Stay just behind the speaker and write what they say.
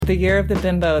The year of the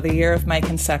bimbo, the year of my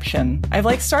conception.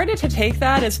 I've started to take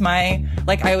that as my,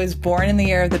 I was born in the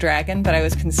year of the dragon, but I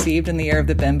was conceived in the year of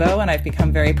the bimbo, and I've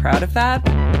become very proud of that.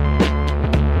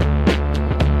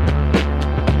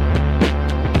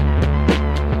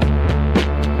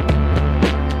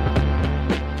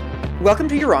 Welcome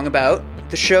to You're Wrong About,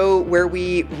 the show where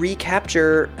we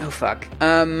recapture... Oh, fuck.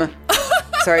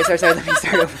 Sorry, let me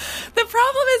start over. The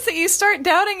problem is that you start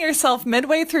doubting yourself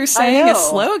midway through saying a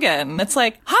slogan. It's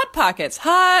like, Hot Pockets,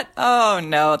 hot. Oh,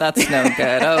 no, that's no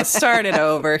good. Oh, start it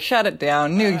over. Shut it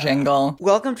down. New jingle.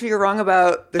 Welcome to You're Wrong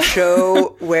About, the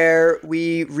show where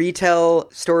we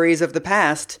retell stories of the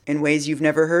past in ways you've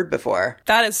never heard before.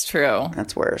 That is true.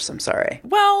 That's worse. I'm sorry.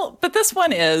 Well, but this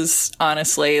one is,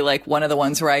 honestly, one of the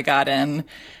ones where I got in.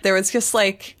 There was just,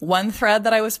 one thread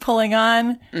that I was pulling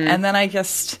on, and then I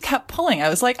just kept pulling. I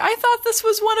was like, I thought this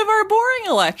was one of our boring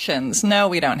elections. No,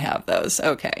 we don't have those.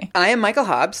 Okay. I am Michael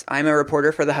Hobbs. I'm a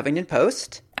reporter for the Huffington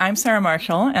Post. I'm Sarah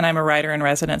Marshall, and I'm a writer in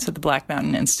residence at the Black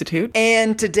Mountain Institute.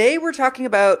 And today we're talking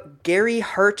about Gary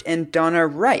Hart and Donna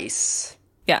Rice.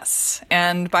 Yes,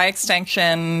 and by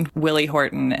extension, Willie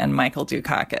Horton and Michael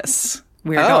Dukakis.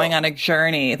 We're going on a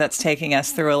journey that's taking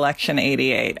us through Election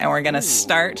 88, and we're going to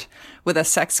start with a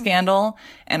sex scandal,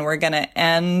 and we're going to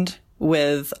end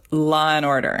with Law and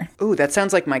Order. Ooh, that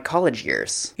sounds like my college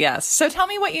years. Yes. So tell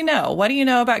me what you know. What do you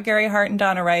know about Gary Hart and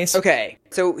Donna Rice? Okay,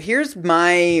 so here's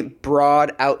my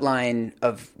broad outline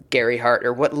of Gary Hart,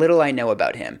 or what little I know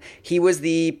about him. He was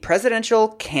the presidential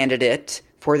candidate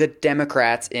for the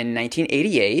Democrats in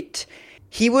 1988.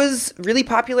 He was really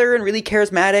popular and really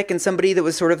charismatic and somebody that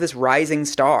was sort of this rising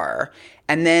star.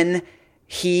 And then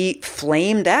he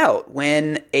flamed out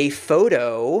when a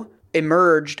photo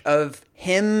emerged of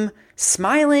him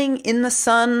smiling in the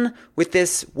sun with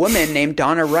this woman named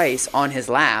Donna Rice on his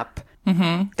lap.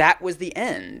 Mm-hmm. That was the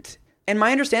end. And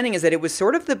my understanding is that it was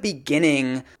sort of the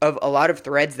beginning of a lot of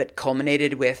threads that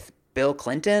culminated with Bill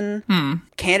Clinton,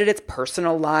 candidates'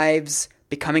 personal lives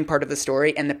becoming part of the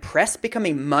story, and the press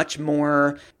becoming much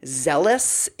more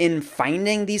zealous in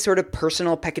finding these sort of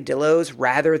personal peccadillos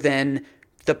rather than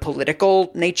the political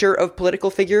nature of political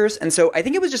figures. And so I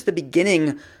think it was just the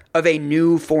beginning of a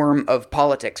new form of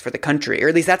politics for the country, or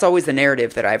at least that's always the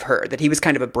narrative that I've heard, that he was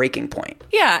kind of a breaking point.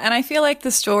 Yeah, and I feel like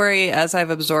the story, as I've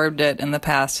absorbed it in the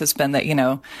past, has been that,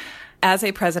 as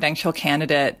a presidential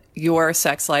candidate, your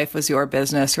sex life was your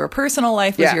business. Your personal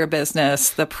life was your business.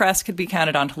 The press could be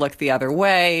counted on to look the other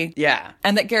way. Yeah.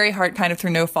 And that Gary Hart, kind of through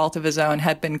no fault of his own,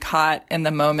 had been caught in the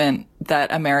moment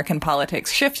that American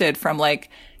politics shifted from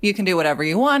you can do whatever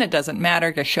you want. It doesn't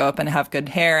matter. Just show up and have good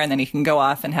hair, and then you can go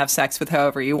off and have sex with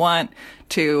whoever you want,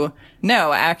 to,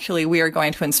 no, actually, we are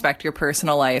going to inspect your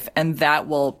personal life, and that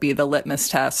will be the litmus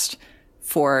test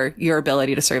for your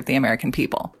ability to serve the American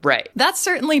people. Right. That's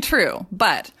certainly true.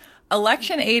 But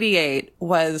Election 88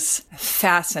 was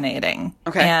fascinating.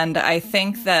 Okay. And I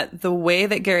think that the way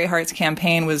that Gary Hart's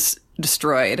campaign was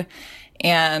destroyed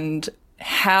and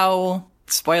how,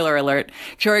 spoiler alert,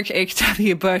 George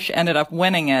H.W. Bush ended up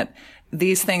winning it,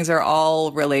 these things are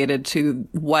all related to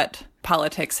what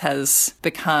politics has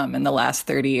become in the last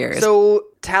 30 years. So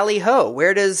tally ho,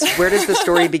 where does the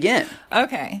story begin?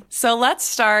 Okay, so let's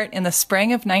start in the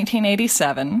spring of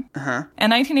 1987. And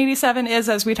 1987 is,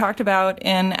 as we talked about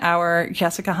in our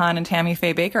Jessica Hahn and Tammy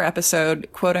Faye Baker episode,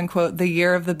 quote unquote, the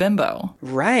year of the bimbo.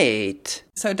 Right.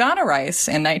 So Donna Rice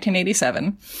in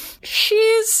 1987,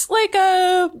 she's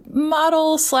a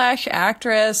model /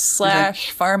 actress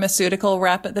 / pharmaceutical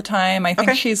rep at the time. I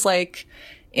think she's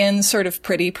in sort of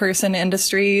pretty person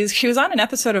industries. She was on an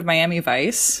episode of Miami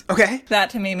Vice. Okay. That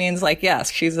to me means yes,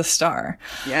 she's a star.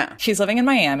 Yeah. She's living in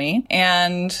Miami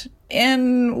and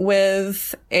in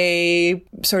with a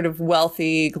sort of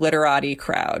wealthy glitterati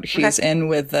crowd. She's in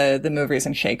with the movers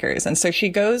and shakers. And so she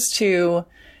goes to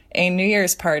a New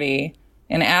Year's party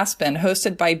in Aspen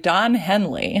hosted by Don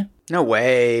Henley. No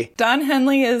way. Don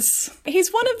Henley he's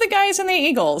one of the guys in the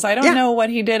Eagles. I don't know what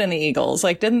he did in the Eagles.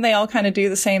 Didn't they all kind of do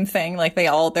the same thing?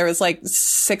 There was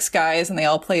 6 guys and they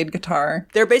all played guitar.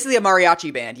 They're basically a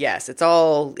mariachi band. Yes. It's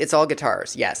all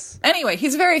guitars. Yes. Anyway,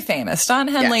 he's very famous. Don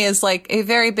Henley is a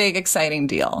very big, exciting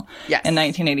deal. Yes. In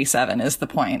 1987 is the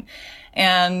point.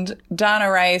 And Donna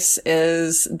Rice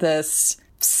is this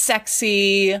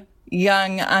sexy,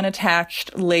 young,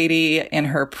 unattached lady in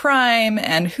her prime,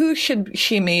 and who should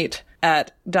she meet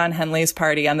at Don Henley's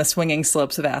party on the swinging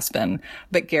slopes of Aspen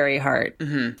but Gary Hart,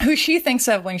 who she thinks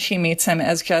of when she meets him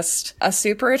as just a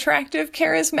super attractive,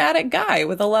 charismatic guy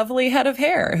with a lovely head of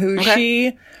hair who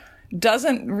she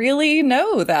doesn't really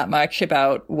know that much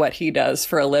about what he does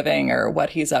for a living or what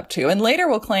he's up to. And later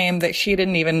will claim that she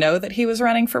didn't even know that he was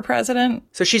running for president.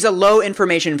 So she's a low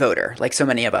information voter, like so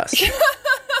many of us.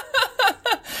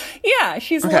 Yeah,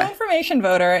 she's a low information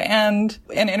voter. And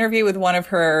an interview with one of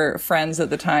her friends at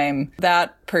the time,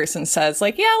 that person says,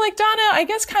 like, yeah, like Donna, I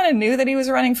guess kind of knew that he was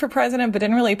running for president, but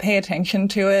didn't really pay attention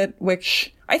to it,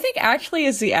 which I think actually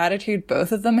is the attitude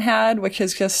both of them had, which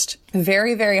is just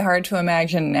very, very hard to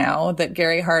imagine now that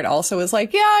Gary Hart also was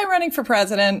like, yeah, I'm running for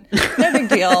president. No big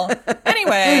deal.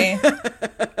 Anyway,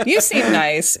 you seem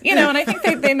nice. You know, and I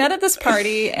think they met at this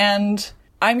party, and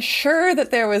I'm sure that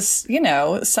there was, you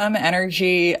know, some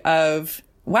energy of,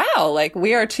 wow, like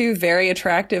we are two very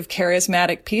attractive,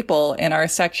 charismatic people in our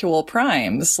sexual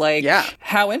primes. Like,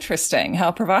 how interesting,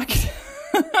 how provocative.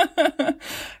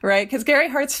 Right? Because Gary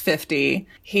Hart's 50.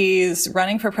 He's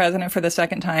running for president for the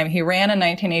second time. He ran in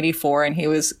 1984, and he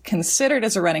was considered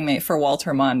as a running mate for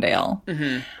Walter Mondale.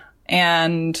 Mm-hmm.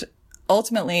 And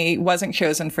ultimately wasn't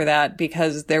chosen for that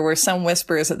because there were some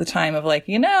whispers at the time of like,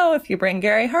 you know, if you bring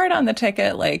Gary Hart on the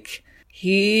ticket, like,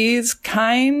 he's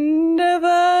kind of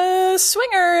a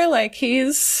swinger, like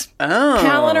he's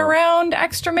palling around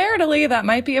extramaritally. That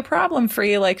might be a problem for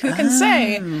you. Like, who can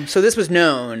say? So this was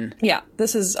known. Yeah,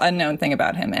 this is a known thing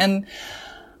about him. And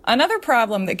another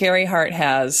problem that Gary Hart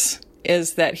has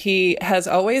is that he has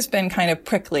always been kind of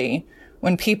prickly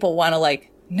when people want to like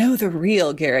know the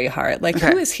real Gary Hart. Like,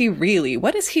 who is he really?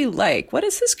 What is he like? What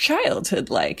is his childhood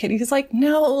like? And he's like,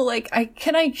 no, like,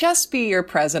 can I just be your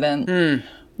president?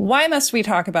 Why must we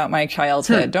talk about my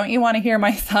childhood? Don't you want to hear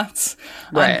my thoughts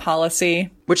on policy?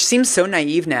 Which seems so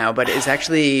naive now, but is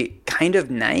actually kind of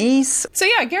nice. So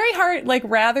yeah, Gary Hart, like,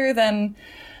 rather than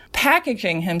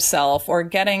packaging himself or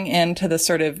getting into the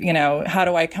sort of, you know, how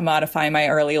do I commodify my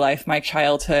early life, my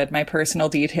childhood, my personal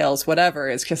details, whatever,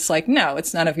 it's just like, no,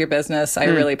 it's none of your business. I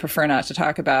really prefer not to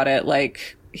talk about it.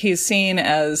 Like, he's seen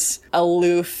as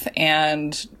aloof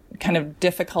and kind of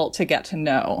difficult to get to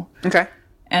know. Okay.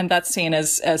 And that's seen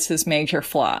as his major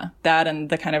flaw. That and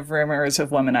the kind of rumors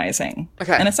of womanizing.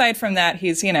 Okay. And aside from that,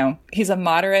 he's, you know, he's a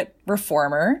moderate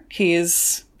reformer.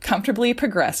 He's comfortably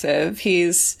progressive.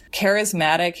 He's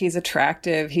charismatic. He's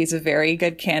attractive. He's a very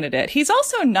good candidate. He's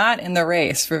also not in the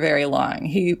race for very long.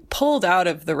 He pulled out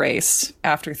of the race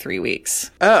after 3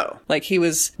 weeks. Oh. Like, he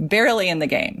was barely in the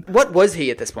game. What was he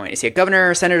at this point? Is he a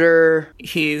governor, senator?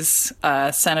 He's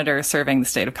a senator serving the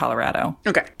state of Colorado.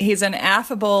 Okay. He's an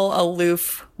affable,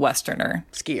 aloof Westerner.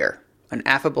 Skier. An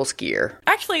affable skier.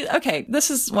 Actually, okay,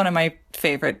 this is one of my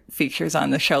favorite features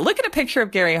on the show. Look at a picture of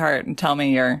Gary Hart and tell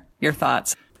me your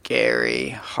thoughts. Gary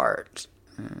Hart.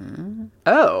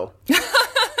 Oh.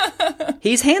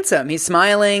 He's handsome. He's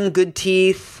smiling, good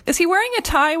teeth. Is he wearing a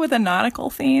tie with a nautical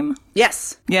theme?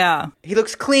 Yes. Yeah. He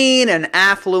looks clean and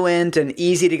affluent and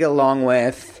easy to get along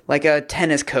with, like a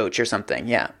tennis coach or something.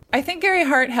 Yeah. I think Gary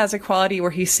Hart has a quality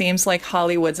where he seems like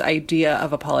Hollywood's idea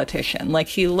of a politician. Like,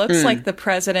 he looks like the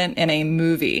president in a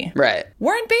movie. Right.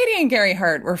 Warren Beatty and Gary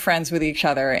Hart were friends with each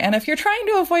other. And if you're trying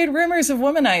to avoid rumors of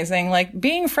womanizing, like,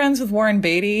 being friends with Warren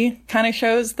Beatty kind of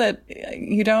shows that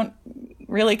you don't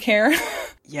really care.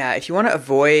 Yeah, if you want to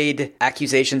avoid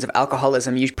accusations of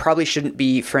alcoholism, you probably shouldn't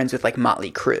be friends with, like,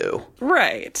 Motley Crue.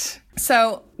 Right.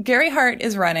 So Gary Hart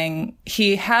is running.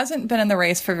 He hasn't been in the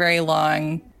race for very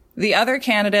long. The other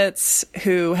candidates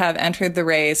who have entered the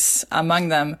race, among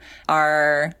them,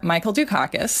 are Michael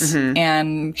Dukakis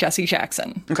and Jesse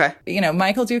Jackson. Okay. You know,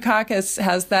 Michael Dukakis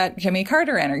has that Jimmy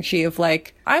Carter energy of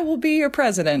like, I will be your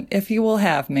president if you will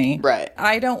have me. Right.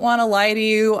 I don't want to lie to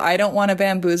you. I don't want to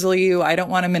bamboozle you. I don't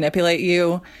want to manipulate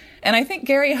you. And I think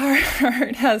Gary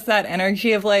Hart has that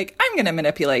energy of like, I'm going to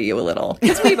manipulate you a little.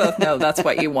 Because we both know that's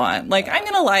what you want. Like, I'm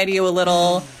going to lie to you a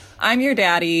little. I'm your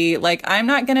daddy. Like, I'm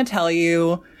not going to tell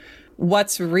you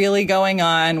what's really going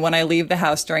on when I leave the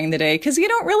house during the day, because you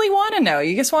don't really want to know.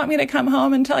 You just want me to come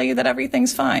home and tell you that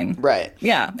everything's fine. Right.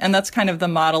 Yeah. And that's kind of the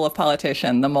model of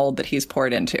politician, the mold that he's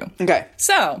poured into. Okay.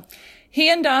 So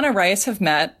he and Donna Rice have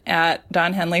met at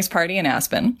Don Henley's party in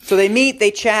Aspen. So they meet,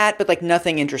 they chat, but like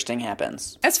nothing interesting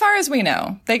happens. As far as we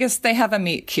know, they have a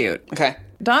meet cute. Okay.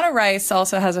 Donna Rice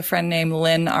also has a friend named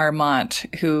Lynn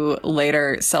Armont, who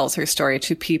later sells her story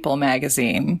to People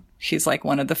magazine. She's like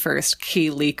one of the first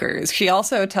key leakers. She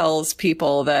also tells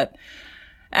people that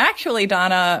actually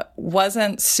Donna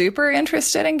wasn't super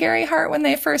interested in Gary Hart when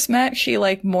they first met. She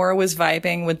like more was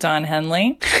vibing with Don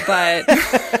Henley, but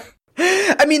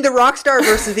I mean, the rock star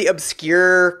versus the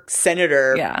obscure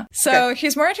senator. Yeah. So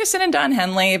she's more interested in Don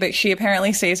Henley, but she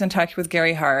apparently stays in touch with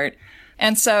Gary Hart.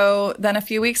 And so then a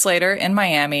few weeks later in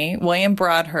Miami, William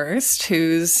Broadhurst,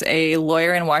 who's a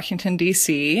lawyer in Washington,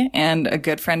 D.C., and a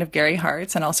good friend of Gary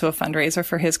Hart's and also a fundraiser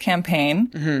for his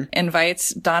campaign,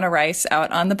 invites Donna Rice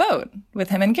out on the boat with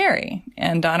him and Gary.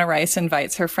 And Donna Rice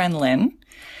invites her friend Lynn.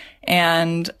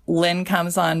 And Lynn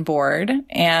comes on board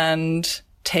and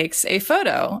takes a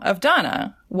photo of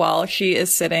Donna while she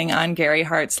is sitting on Gary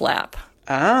Hart's lap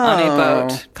on a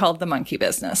boat called the Monkey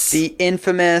Business. The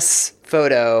infamous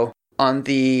photo on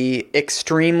the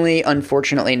extremely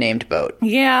unfortunately named boat.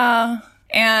 Yeah.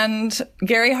 And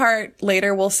Gary Hart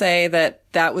later will say that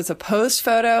that was a posed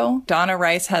photo. Donna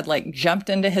Rice had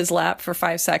jumped into his lap for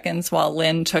 5 seconds while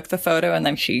Lynn took the photo, and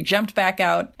then she jumped back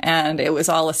out, and it was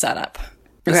all a setup.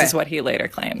 This is what he later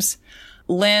claims.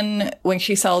 Lynn, when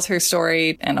she sells her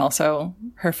story and also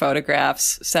her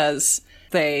photographs, says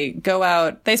they go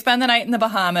out, they spend the night in the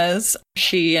Bahamas.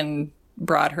 She and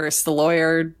Broadhurst, the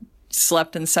lawyer,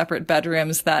 slept in separate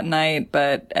bedrooms that night,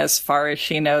 but as far as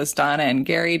she knows, Donna and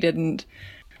Gary didn't.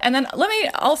 And then let me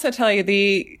also tell you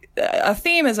a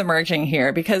theme is emerging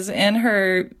here, because in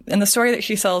the story that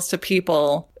she sells to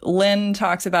people, Lynn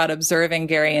talks about observing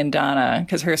Gary and Donna,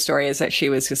 because her story is that she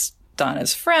was just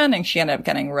Donna's friend and she ended up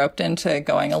getting roped into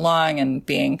going along and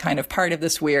being kind of part of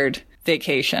this weird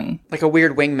vacation. Like a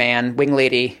weird wingman, wing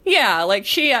lady. Yeah,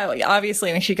 she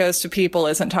obviously when she goes to people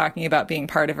isn't talking about being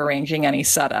part of arranging any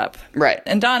setup. Right.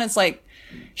 And Donna's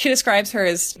she describes her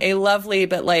as a lovely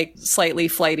but slightly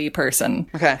flighty person.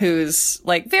 Okay. Who's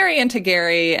very into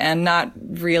Gary and not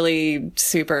really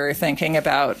super thinking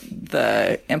about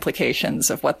the implications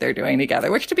of what they're doing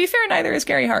together, which to be fair, neither is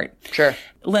Gary Hart. Sure.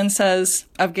 Lynn says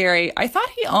of Gary, I thought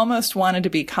he almost wanted to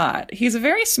be caught. He's a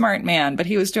very smart man, but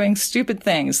he was doing stupid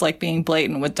things like being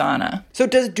blatant with Donna. So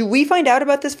do we find out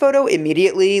about this photo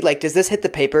immediately? Does this hit the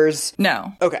papers?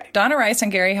 No. Okay. Donna Rice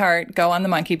and Gary Hart go on the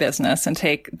Monkey Business and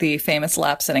take the famous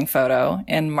lap-sitting photo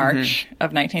in March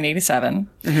of 1987.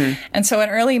 And so in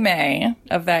early May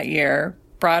of that year,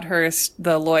 Broadhurst,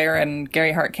 the lawyer and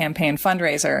Gary Hart campaign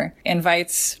fundraiser,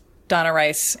 invites Donna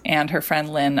Rice and her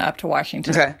friend Lynn up to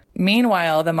Washington. Okay.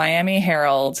 Meanwhile, the Miami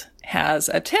Herald has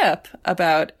a tip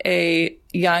about a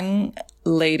young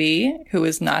lady who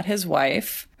is not his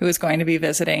wife, who is going to be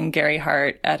visiting Gary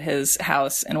Hart at his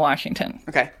house in Washington.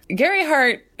 Okay. Gary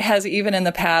Hart has even in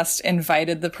the past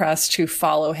invited the press to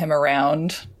follow him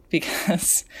around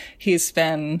because he's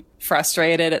been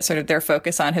frustrated at sort of their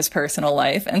focus on his personal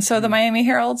life. And so the Miami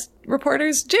Herald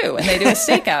reporters do, and they do a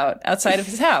stakeout outside of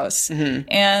his house.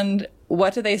 And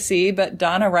what do they see but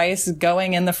Donna Rice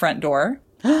going in the front door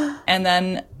and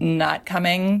then not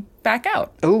coming back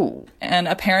out. Ooh. And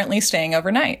apparently staying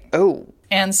overnight. Oh.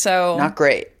 And so... Not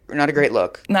great. Not a great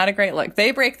look. Not a great look.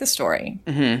 They break the story.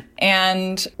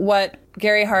 And what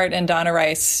Gary Hart and Donna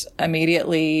Rice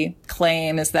immediately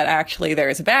claim is that actually there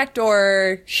is a back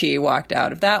door. She walked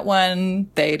out of that one.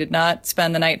 They did not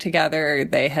spend the night together.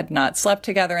 They had not slept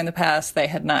together in the past. They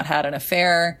had not had an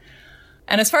affair.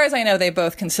 And as far as I know, they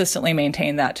both consistently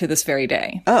maintain that to this very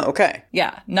day. Oh, okay.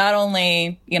 Yeah. Not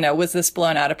only, was this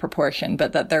blown out of proportion,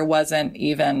 but that there wasn't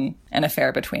even an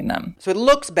affair between them. So it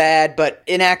looks bad, but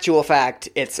in actual fact,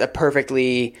 it's a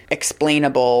perfectly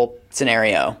explainable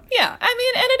scenario. Yeah. I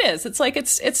mean, and it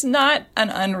is. It's not an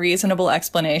unreasonable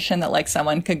explanation that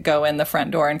someone could go in the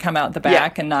front door and come out the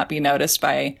back and not be noticed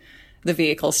by the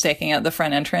vehicle staking out the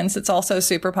front entrance. It's also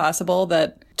super possible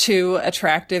that two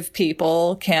attractive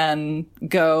people can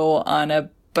go on a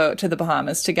boat to the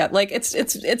Bahamas to get,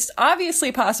 it's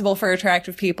obviously possible for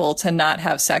attractive people to not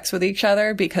have sex with each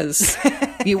other because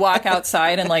you walk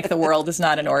outside and the world is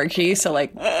not an orgy. So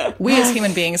we as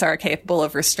human beings are capable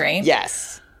of restraint.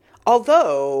 Yes.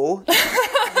 Although,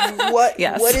 what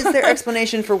is their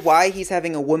explanation for why he's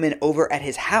having a woman over at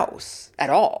his house at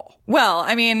all? Well,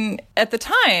 I mean, at the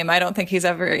time, I don't think he's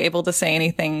ever able to say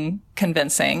anything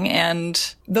convincing.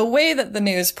 And the way that the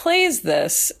news plays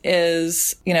this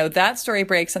is, that story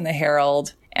breaks in the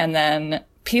Herald, and then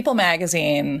People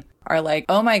magazine are like,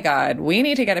 oh my God, we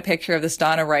need to get a picture of this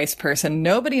Donna Rice person.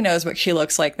 Nobody knows what she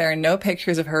looks like. There are no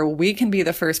pictures of her. We can be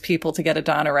the first people to get a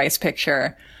Donna Rice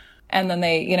picture. And then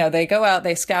they go out,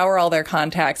 they scour all their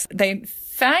contacts. They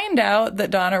find out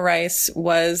that Donna Rice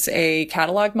was a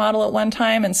catalog model at one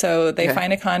time. And so they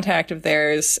find a contact of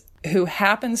theirs who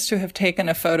happens to have taken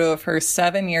a photo of her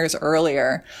 7 years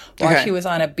earlier while she was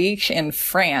on a beach in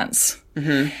France.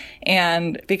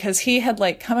 And because he had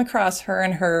come across her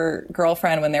and her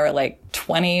girlfriend when they were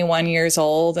 21 years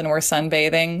old and were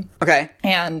sunbathing. Okay.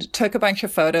 And took a bunch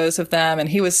of photos of them, and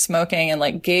he was smoking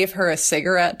and gave her a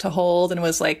cigarette to hold and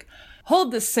was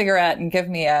hold this cigarette and give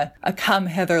me a come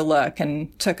hither look,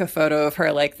 and took a photo of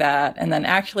her like that, and then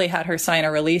actually had her sign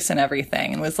a release and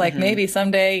everything, and was like, maybe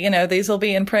someday, you know, these will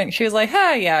be in print. She was like,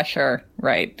 yeah, sure,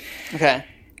 right. Okay.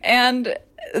 And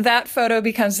that photo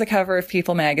becomes the cover of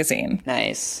People magazine.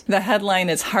 Nice. The headline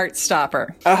is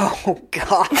Heartstopper. Oh,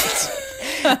 God.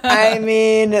 I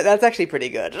mean, that's actually pretty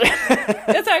good.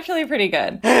 It's actually pretty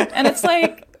good. And it's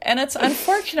like, and it's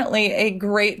unfortunately a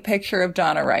great picture of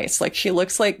Donna Rice. Like, she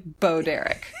looks like Bo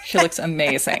Derek. She looks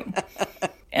amazing.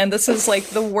 And this is like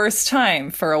the worst time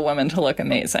for a woman to look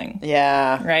amazing.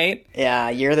 Yeah. Right? Yeah,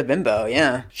 you're the bimbo,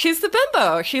 yeah. She's the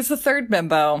bimbo. She's the third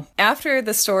bimbo. After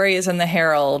the story is in the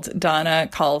Herald, Donna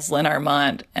calls Lynn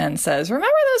Armont and says,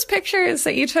 remember those pictures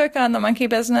that you took on the monkey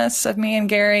business of me and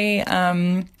Gary?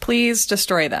 Please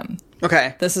destroy them.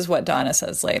 Okay. This is what Donna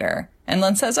says later. And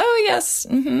Lynn says, oh, yes,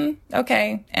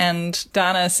 okay. And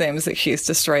Donna assumes that she's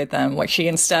destroyed them. What she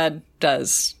instead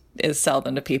does is sell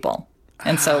them to People.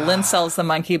 And so Lynn sells the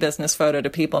monkey business photo to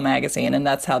People magazine, and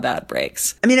that's how that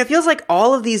breaks. I mean, it feels like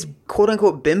all of these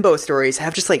quote-unquote bimbo stories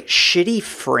have just, like, shitty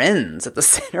friends at the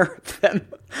center of them.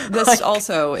 This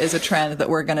also is a trend that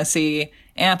we're going to see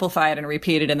amplified and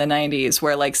repeated in the 90s,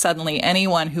 where, like, suddenly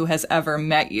anyone who has ever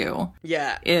met you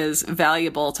is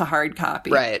valuable to hard copy.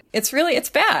 Right. It's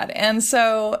bad. And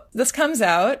so this comes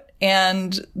out,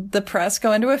 and the press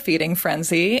go into a feeding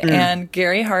frenzy, and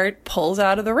Gary Hart pulls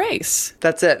out of the race.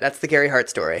 That's it. That's the Gary Hart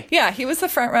story. Yeah, he was the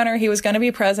front runner. He was going to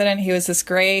be president. He was this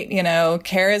great, you know,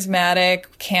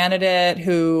 charismatic candidate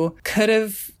who could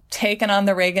have taken on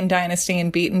the Reagan dynasty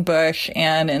and beaten Bush,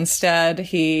 and instead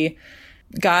he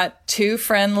got too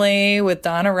friendly with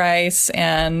Donna Rice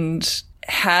and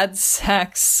had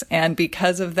sex, and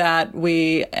because of that,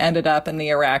 we ended up in the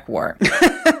Iraq War.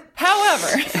 However,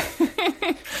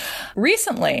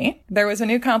 recently, there was a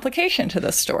new complication to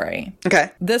this story.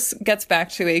 Okay. This gets back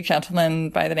to a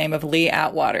gentleman by the name of Lee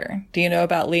Atwater. Do you know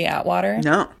about Lee Atwater?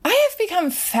 No. I have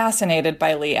become fascinated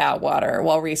by Lee Atwater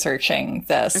while researching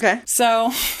this. Okay.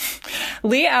 So,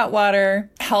 Lee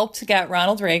Atwater helped get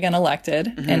Ronald Reagan elected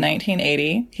in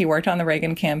 1980. He worked on the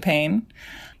Reagan campaign.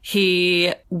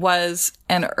 He was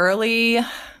an early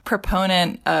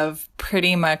proponent of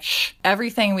pretty much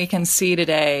everything we can see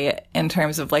today in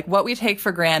terms of like what we take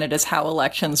for granted is how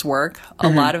elections work. A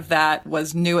lot of that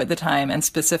was new at the time and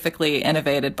specifically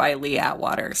innovated by Lee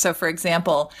Atwater. So, for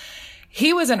example,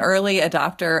 he was an early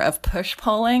adopter of push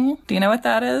polling. Do you know what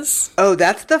that is? Oh,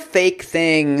 that's the fake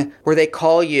thing where they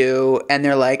call you and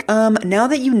they're like, now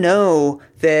that you know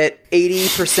that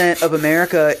 80% of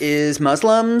America is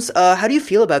Muslims, how do you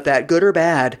feel about that, good or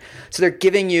bad? So they're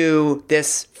giving you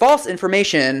this false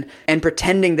information and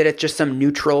pretending that it's just some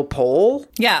neutral poll?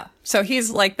 Yeah. So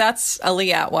he's like, that's a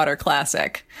Lee Atwater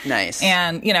classic. Nice.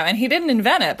 And, you know, and he didn't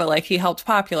invent it, but like he helped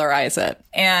popularize it.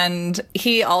 And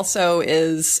he also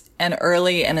is an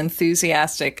early and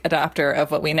enthusiastic adopter of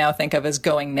what we now think of as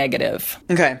going negative.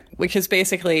 Okay. Which is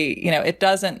basically, you know, it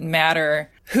doesn't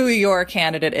matter who your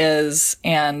candidate is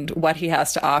and what he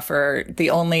has to offer. The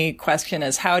only question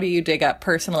is, how do you dig up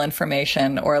personal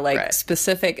information or like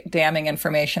specific damning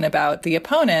information about the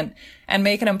opponent and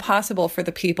make it impossible for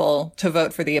the people to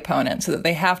vote for the opponent so that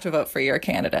they have to vote for your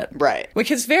candidate. Right.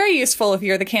 Which is very useful if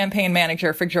you're the campaign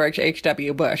manager for George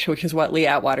H.W. Bush, which is what Lee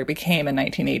Atwater became in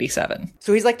 1987.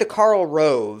 So he's like the Karl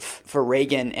Rove for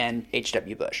Reagan and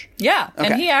H.W. Bush. Yeah. Okay.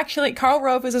 And he actually, Karl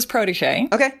Rove was his protege.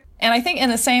 Okay. And I think in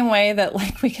the same way that,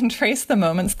 like, we can trace the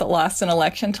moments that lost an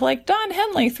election to, like, Don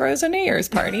Henley throws a New Year's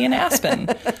party in Aspen.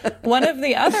 One of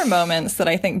the other moments that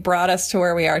I think brought us to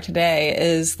where we are today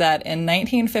is that in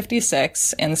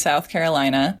 1956 in South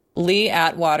Carolina, Lee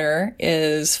Atwater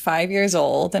is 5 years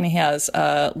old and he has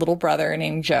a little brother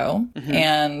named Joe. Mm-hmm.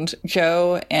 And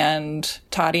Joe and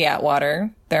Toddy Atwater,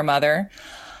 their mother,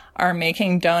 are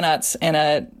making donuts in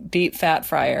a deep fat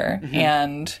fryer, mm-hmm.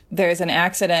 and there's an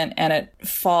accident and it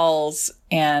falls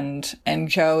and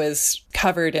Joe is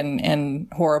covered in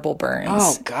horrible burns.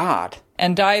 Oh God.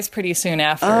 And dies pretty soon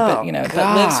after, but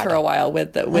lives for a while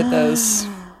with those.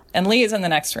 And Lee is in the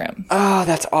next room. Oh,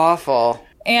 that's awful.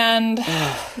 And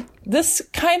this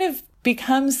kind of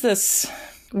becomes this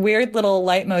weird little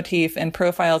leitmotif in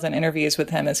profiles and interviews with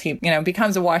him as he,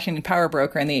 becomes a Washington power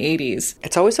broker in the 80s.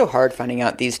 It's always so hard finding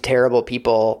out these terrible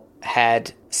people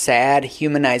had sad,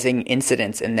 humanizing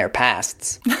incidents in their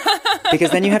pasts.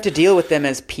 Because then you have to deal with them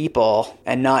as people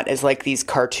and not as like these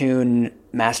cartoon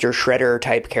Master Shredder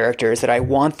type characters that I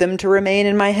want them to remain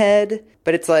in my head.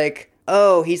 But it's like,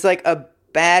 oh, he's like a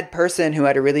bad person who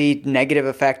had a really negative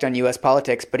effect on U.S.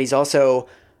 politics, but he's also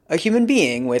a human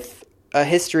being with a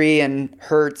history and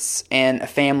hurts and a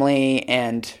family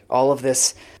and all of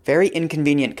this very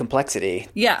inconvenient complexity.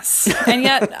 Yes. And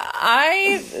yet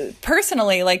I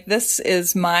personally, like, this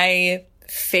is my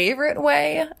favorite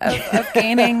way of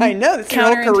gaining I know, this is your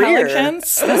whole career.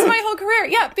 counterintelligence. This is my whole career.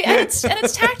 Yeah. And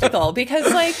it's tactical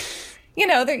because, like, you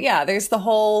know, there's the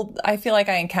whole, I feel like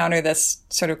I encounter this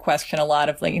sort of question a lot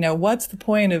of, like, you know, what's the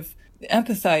point of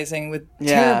empathizing with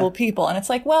terrible people? And it's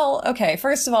like, well, okay,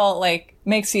 first of all, like,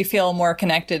 makes you feel more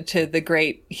connected to the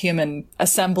great human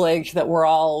assemblage that we're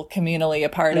all communally a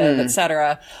part of,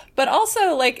 etc. But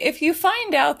also, like, if you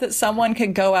find out that someone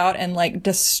could go out and, like,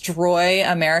 destroy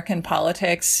American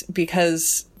politics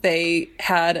because they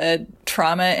had a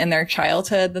trauma in their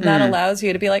childhood, then that allows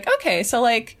you to be like, okay, so,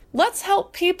 like, let's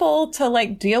help people to,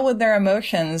 like, deal with their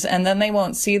emotions, and then they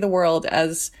won't see the world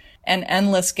as an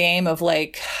endless game of,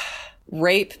 like,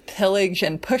 rape, pillage,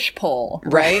 and push-pull,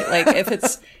 right? Like,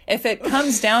 if it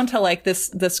comes down to, like,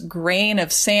 this grain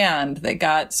of sand that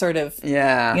got sort of, you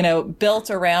know, built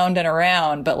around and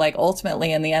around, but, like,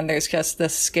 ultimately in the end there's just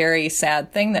this scary,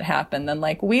 sad thing that happened, then,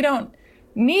 like, we don't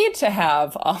need to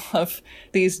have all of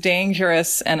these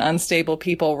dangerous and unstable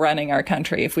people running our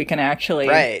country if we can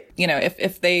actually, you know,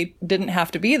 if they didn't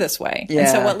have to be this way. And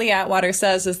so what Lee Atwater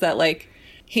says is that, like,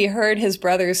 he heard his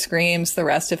brother's screams the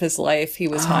rest of his life. He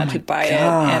was haunted by it.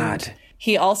 And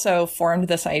he also formed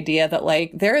this idea that,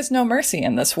 like, there is no mercy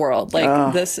in this world.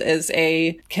 Like, this is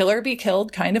a kill or be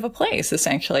killed kind of a place,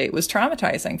 essentially. It was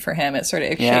traumatizing for him. It sort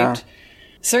of shaped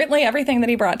certainly everything that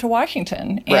he brought to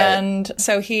Washington. And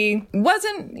so he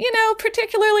wasn't, you know,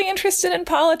 particularly interested in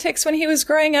politics when he was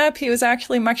growing up. He was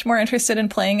actually much more interested in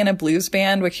playing in a blues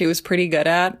band, which he was pretty good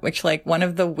at, which, like, one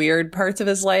of the weird parts of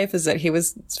his life is that he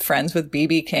was friends with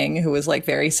B.B. King, who was, like,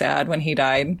 very sad when he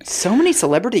died. So many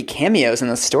celebrity cameos in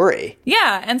the story.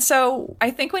 Yeah. And so I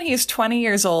think when he's 20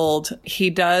 years old, he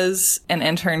does an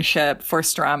internship for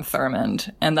Strom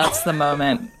Thurmond. And that's the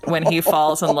moment when he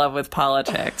falls in love with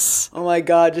politics. Oh my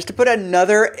God, just to put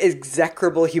another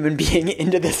execrable human being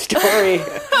into this story.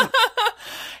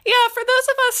 Yeah, for those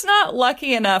of us not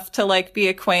lucky enough to, like, be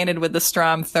acquainted with the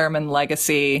Strom Thurmond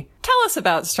legacy, tell us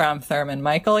about Strom Thurmond,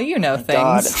 Michael. You know things.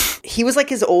 God. He was,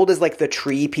 like, as old as, like, the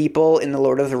tree people in the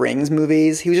Lord of the Rings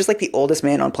movies. He was just, like, the oldest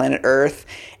man on planet Earth.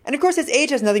 And, of course, his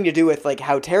age has nothing to do with, like,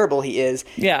 how terrible he is.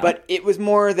 Yeah. But it was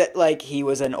more that, like, he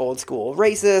was an old-school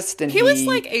racist, and he was,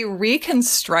 like, a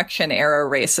Reconstruction-era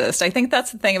racist. I think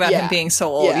that's the thing about him being so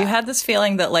old. You had this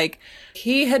feeling that, like,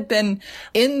 he had been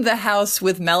in the house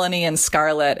with Melanie and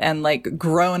Scarlett and, like,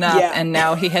 grown up, and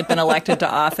now he had been elected to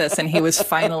office, and he was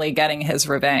finally getting his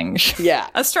revenge. Yeah.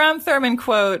 A Strom Thurmond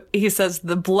quote, he says,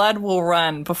 "The blood will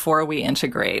run before we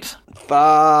integrate."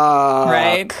 Fuck.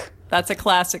 Right? That's a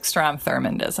classic Strom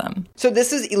Thurmondism. So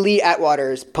this is Lee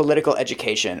Atwater's political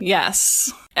education.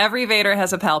 Yes. Every Vader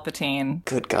has a Palpatine.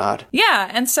 Good God.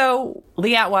 Yeah, and so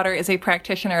Lee Atwater is a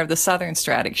practitioner of the Southern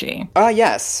strategy.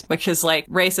 Yes. Which is like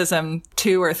racism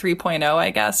 2 or 3.0, I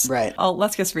guess. Right.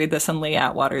 Let's just read this in Lee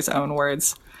Atwater's own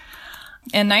words.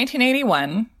 In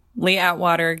 1981, Lee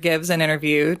Atwater gives an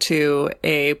interview to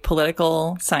a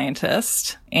political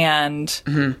scientist and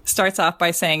starts off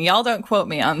by saying, "Y'all don't quote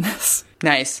me on this."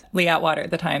 Nice. Lee Atwater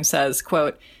at the time says,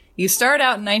 quote, "You start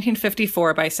out in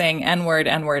 1954 by saying N-word,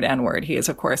 N-word, N-word." He is,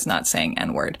 of course, not saying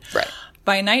N-word. Right.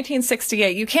 By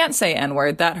 1968, you can't say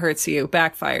N-word. That hurts you.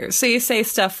 Backfires. So you say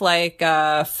stuff like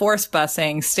force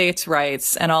busing, states'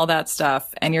 rights, and all that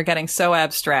stuff, and you're getting so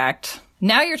abstract.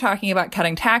 Now you're talking about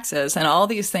cutting taxes, and all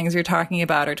these things you're talking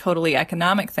about are totally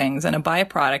economic things, and a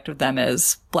byproduct of them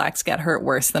is blacks get hurt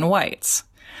worse than whites.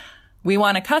 We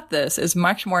want to cut this is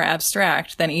much more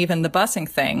abstract than even the busing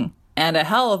thing, and a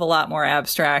hell of a lot more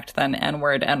abstract than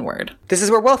N-word, N-word. This is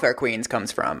where welfare queens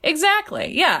comes from.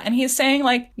 Exactly. Yeah. And he's saying,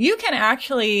 like, you can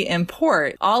actually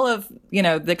import all of, you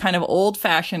know, the kind of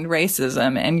old-fashioned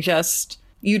racism and just,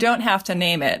 you don't have to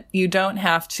name it. You don't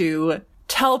have to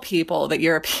tell people that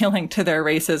you're appealing to their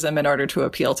racism in order to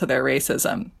appeal to their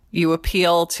racism. You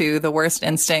appeal to the worst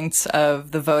instincts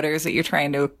of the voters that you're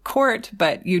trying to court,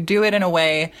 but you do it in a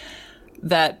way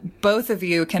that both of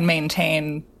you can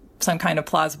maintain some kind of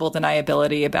plausible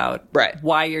deniability about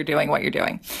why you're doing what you're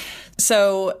doing.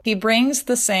 So he brings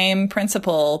the same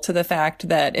principle to the fact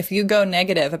that if you go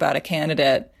negative about a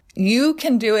candidate, you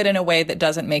can do it in a way that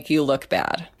doesn't make you look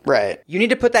bad. Right. You need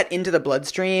to put that into the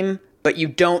bloodstream, but you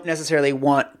don't necessarily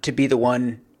want to be the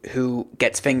one who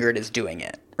gets fingered as doing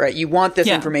it, right? You want this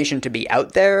information to be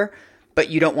out there, but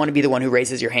you don't want to be the one who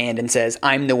raises your hand and says,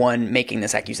 "I'm the one making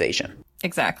this accusation."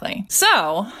 Exactly.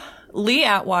 So Lee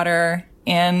Atwater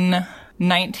in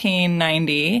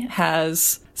 1990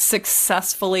 has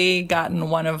successfully gotten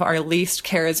one of our least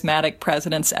charismatic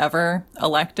presidents ever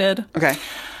elected. Okay.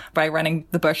 By running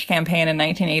the Bush campaign in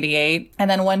 1988. And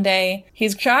then one day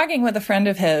he's jogging with a friend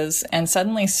of his and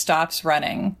suddenly stops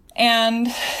running. And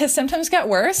his symptoms get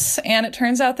worse, and it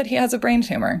turns out that he has a brain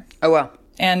tumor. Oh, wow.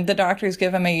 And the doctors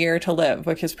give him a year to live,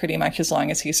 which is pretty much as long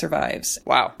as he survives.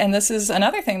 Wow. And this is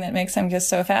another thing that makes him just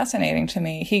so fascinating to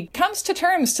me. He comes to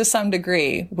terms to some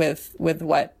degree with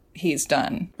what he's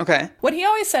done. Okay. What he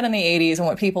always said in the 80s and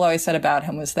what people always said about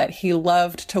him was that he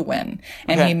loved to win.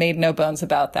 And he made no bones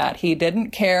about that. He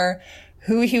didn't care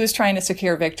who he was trying to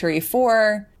secure victory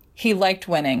for. He liked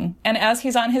winning. And as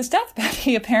he's on his deathbed,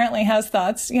 he apparently has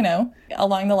thoughts,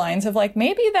 along the lines of like,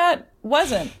 maybe that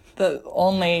wasn't the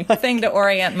only thing to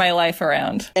orient my life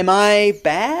around. Am I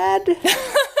bad?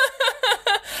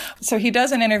 So he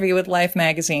does an interview with Life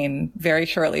magazine very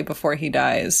shortly before he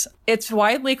dies. It's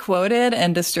widely quoted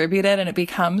and distributed, and it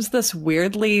becomes this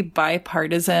weirdly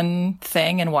bipartisan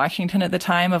thing in Washington at the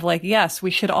time of like, yes,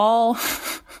 we should all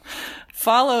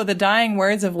follow the dying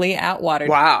words of Lee Atwater.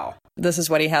 Wow. This is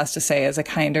what he has to say as a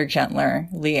kinder, gentler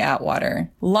Lee Atwater.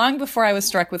 Long before I was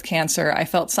struck with cancer, I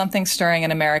felt something stirring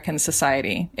in American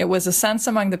society. It was a sense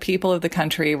among the people of the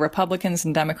country, Republicans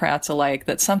and Democrats alike,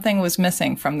 that something was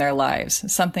missing from their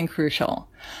lives, something crucial.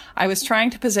 I was trying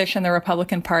to position the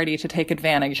Republican Party to take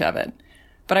advantage of it.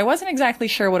 But I wasn't exactly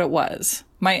sure what it was.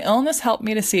 My illness helped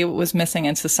me to see what was missing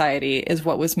in society is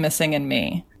what was missing in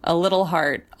me. A little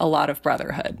heart, a lot of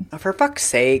brotherhood. Oh, for fuck's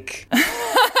sake.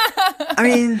 I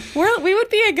mean, we would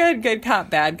be a good cop,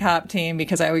 bad cop team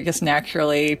because I would just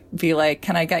naturally be like,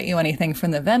 can I get you anything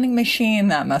from the vending machine?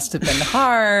 That must have been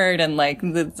hard. And like,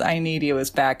 I need you as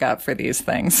backup for these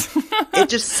things.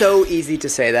 It's just so easy to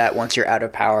say that once you're out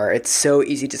of power. It's so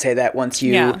easy to say that once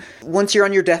you're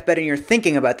on your deathbed and you're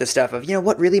thinking about this stuff of,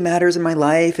 what really matters in my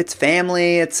life? It's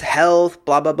family, it's health,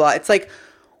 blah, blah, blah. It's like,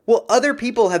 well, other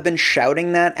people have been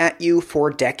shouting that at you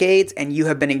for decades, and you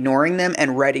have been ignoring them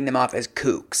and writing them off as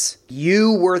kooks.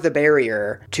 You were the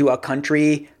barrier to a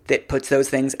country that puts those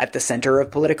things at the center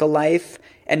of political life.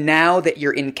 And now that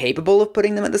you're incapable of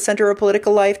putting them at the center of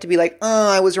political life, to be like, oh,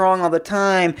 I was wrong all the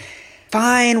time.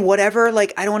 Fine, whatever.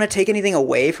 Like, I don't want to take anything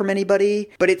away from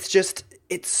anybody. But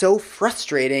it's so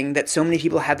frustrating that so many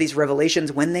people have these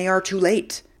revelations when they are too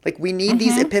late. Like, we need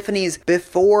these epiphanies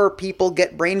before people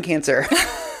get brain cancer.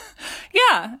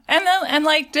 Yeah. And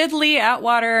did Lee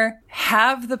Atwater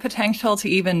have the potential to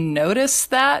even notice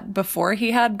that before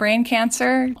he had brain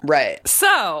cancer? Right.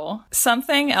 So,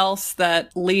 something else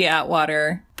that Lee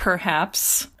Atwater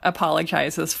perhaps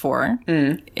apologizes for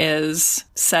is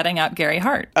setting up Gary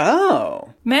Hart.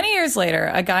 Oh. Many years later,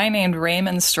 a guy named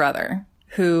Raymond Strother,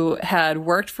 who had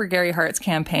worked for Gary Hart's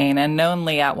campaign and known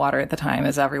Lee Atwater at the time,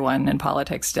 as everyone in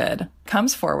politics did,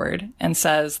 comes forward and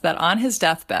says that on his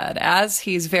deathbed, as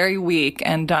he's very weak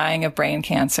and dying of brain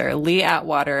cancer, Lee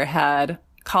Atwater had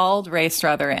called Ray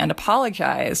Strother and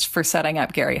apologized for setting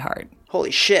up Gary Hart.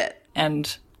 Holy shit.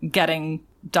 And getting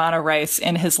Donna Rice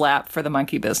in his lap for the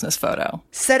monkey business photo.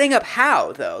 Setting up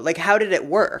how, though? Like, how did it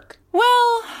work?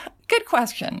 Well, good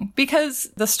question.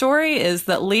 Because the story is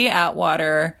that Lee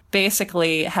Atwater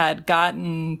basically had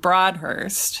gotten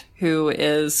Broadhurst, who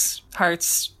is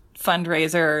Hart's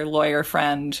fundraiser lawyer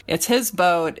friend. It's his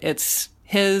boat. It's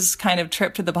his kind of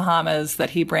trip to the Bahamas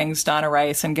that he brings Donna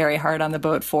Rice and Gary Hart on the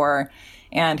boat for.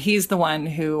 And he's the one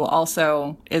who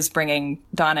also is bringing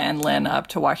Donna and Lynn up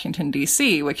to Washington,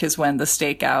 D.C., which is when the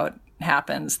stakeout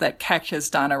happens that catches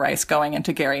Donna Rice going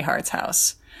into Gary Hart's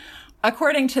house.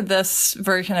 According to this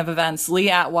version of events, Lee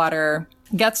Atwater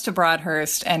gets to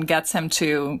Broadhurst and gets him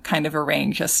to kind of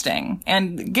arrange a sting.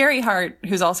 And Gary Hart,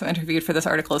 who's also interviewed for this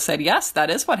article, said, yes, that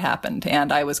is what happened.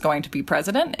 And I was going to be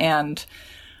president. And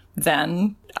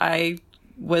then I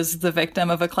was the victim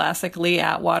of a classic Lee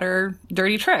Atwater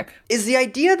dirty trick. Is the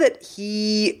idea that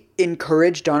he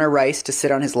encouraged Donna Rice to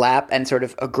sit on his lap and sort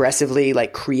of aggressively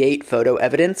create photo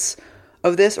evidence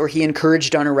of this, or he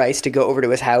encouraged Donna Rice to go over to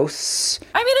his house?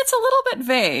 I mean, it's a little bit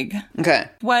vague. Okay.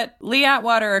 What Lee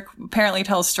Atwater apparently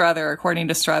tells Strother, according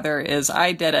to Strother, is,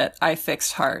 I did it. I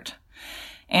fixed Hart.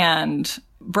 And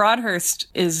Broadhurst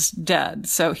is dead,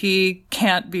 so he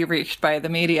can't be reached by the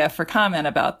media for comment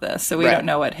about this. So we don't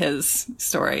know what his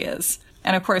story is.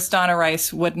 And of course, Donna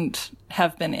Rice wouldn't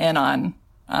have been in on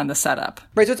the setup.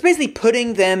 Right, so it's basically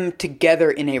putting them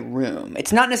together in a room.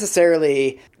 It's not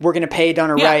necessarily, we're going to pay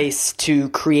Donna Rice to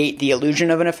create the illusion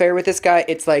of an affair with this guy.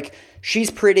 It's like, she's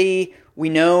pretty. We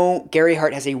know Gary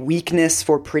Hart has a weakness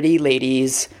for pretty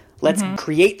ladies. Let's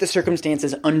create the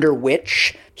circumstances under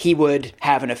which he would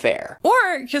have an affair.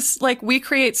 Or just like we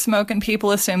create smoke and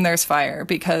people assume there's fire,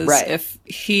 because if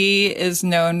he is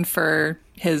known for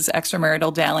his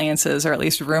extramarital dalliances, or at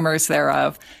least rumors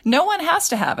thereof, no one has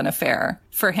to have an affair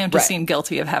for him to seem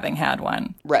guilty of having had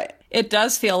one. Right. It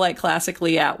does feel like classic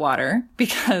Lee Atwater,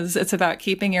 because it's about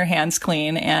keeping your hands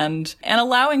clean and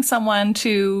allowing someone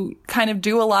to kind of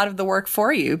do a lot of the work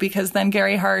for you, because then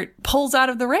Gary Hart pulls out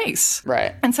of the race.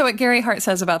 Right. And so what Gary Hart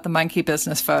says about the monkey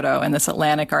business photo in this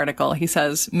Atlantic article, he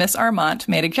says, Miss Armont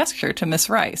made a gesture to Miss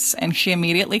Rice, and she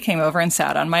immediately came over and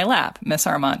sat on my lap. Miss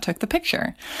Armont took the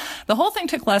picture. The whole thing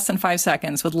took less than 5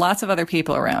 seconds with lots of other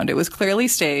people around. It was clearly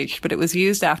staged, but it was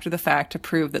used after the fact to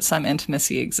prove that some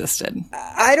intimacy existed.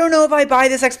 I don't know if I buy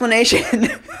this explanation.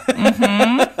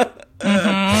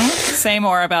 Say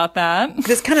more about that.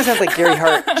 This kind of sounds like Gary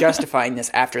Hart justifying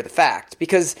this after the fact,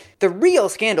 because the real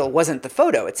scandal wasn't the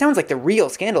photo. It sounds like the real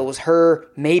scandal was her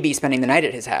maybe spending the night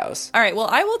at his house. All right, well,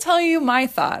 I will tell you my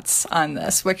thoughts on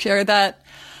this, which are that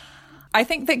I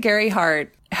think that Gary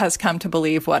Hart has come to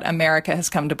believe what America has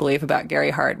come to believe about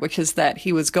Gary Hart, which is that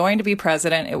he was going to be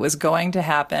president, it was going to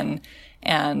happen,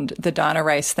 and the Donna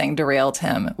Rice thing derailed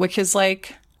him, which is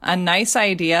like a nice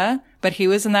idea, but he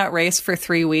was in that race for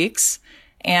 3 weeks.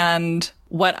 And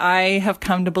what I have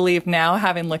come to believe now,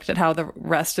 having looked at how the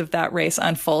rest of that race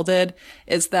unfolded,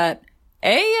 is that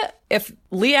if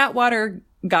Lee Atwater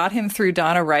got him through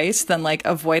Donna Rice, then like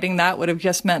avoiding that would have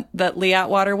just meant that Lee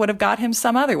Atwater would have got him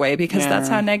some other way, because that's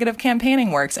how negative campaigning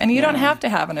works. And you don't have to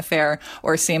have an affair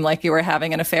or seem like you were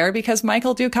having an affair, because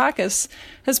Michael Dukakis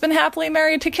has been happily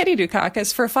married to Kitty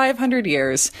Dukakis for 500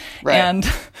 years. Right. And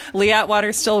Lee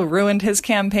Atwater still ruined his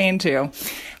campaign too.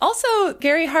 Also,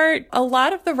 Gary Hart, a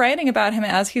lot of the writing about him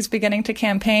as he's beginning to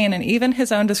campaign, and even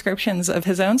his own descriptions of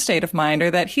his own state of mind,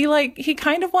 are that he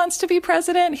kind of wants to be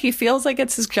president. He feels like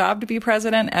it's his job to be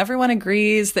president. Everyone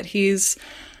agrees that he's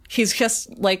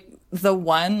just like the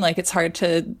one. Like, it's hard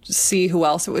to see who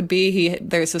else it would be.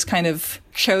 There's this kind of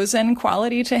chosen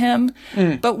quality to him.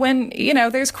 But when,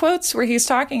 there's quotes where he's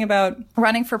talking about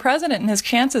running for president and his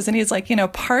chances, and he's like,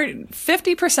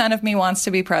 50% of me wants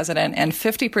to be president, and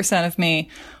 50% of me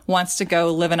wants to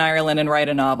go live in Ireland and write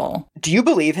a novel. Do you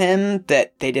believe him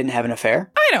that they didn't have an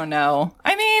affair? I don't know.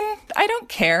 I mean, I don't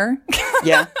care.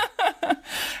 Yeah.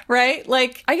 Right?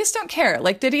 Like, I just don't care.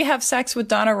 Like, did he have sex with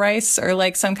Donna Rice, or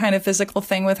like some kind of physical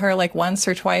thing with her, like once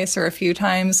or twice or a few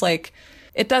times? Like,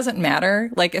 it doesn't matter.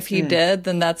 Like, if he did,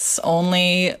 then that's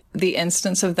only the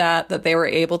instance of that they were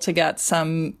able to get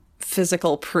some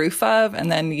physical proof of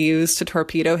and then use to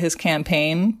torpedo his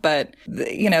campaign. But,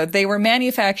 they were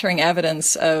manufacturing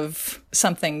evidence of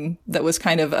something that was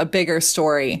kind of a bigger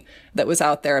story that was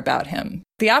out there about him.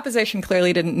 The opposition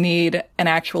clearly didn't need an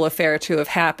actual affair to have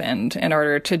happened in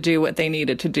order to do what they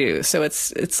needed to do. So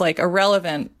it's like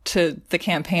irrelevant to the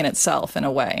campaign itself in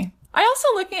a way. I also,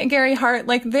 looking at Gary Hart,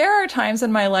 like, there are times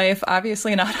in my life,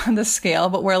 obviously not on this scale,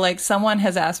 but where like someone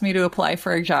has asked me to apply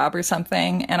for a job or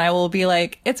something, and I will be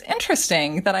like, it's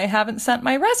interesting that I haven't sent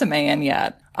my resume in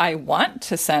yet. I want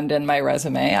to send in my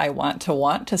resume. I want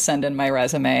to send in my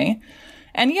resume.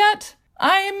 And yet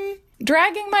I'm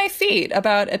dragging my feet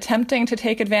about attempting to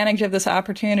take advantage of this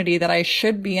opportunity that I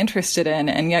should be interested in,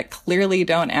 and yet clearly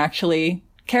don't actually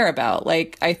care about.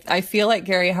 Like, I feel like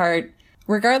Gary Hart,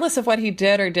 regardless of what he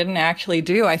did or didn't actually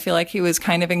do, I feel like he was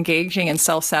kind of engaging in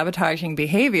self-sabotaging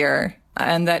behavior,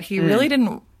 and that he really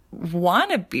didn't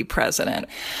want to be president.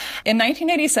 In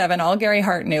 1987, all Gary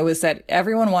Hart knew was that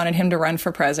everyone wanted him to run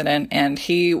for president, and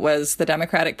he was the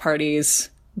Democratic Party's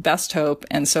best hope.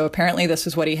 And so apparently this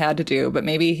was what he had to do, but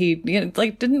maybe he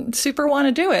didn't super want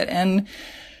to do it, and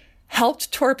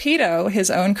helped torpedo his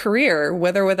own career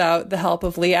with or without the help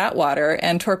of Lee Atwater.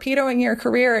 And torpedoing your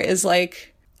career is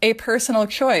like a personal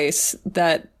choice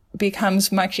that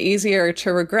becomes much easier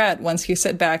to regret once you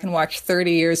sit back and watch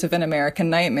 30 years of An American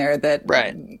Nightmare that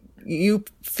you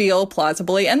feel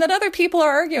plausibly, and that other people are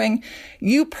arguing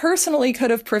you personally could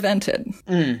have prevented.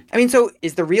 I mean, so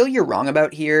is the real you're wrong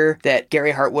about here that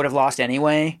Gary Hart would have lost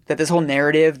anyway? That this whole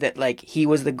narrative that, like, he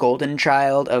was the golden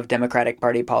child of Democratic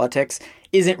Party politics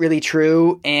isn't really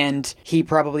true, and he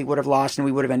probably would have lost and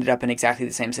we would have ended up in exactly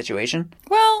the same situation?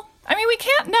 Well, I mean, we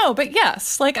can't know, but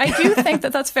yes, like, I do think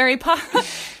that that's very possible.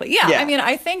 Yeah, I mean,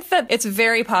 I think that it's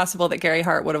very possible that Gary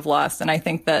Hart would have lost. And I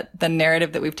think that the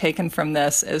narrative that we've taken from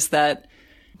this is that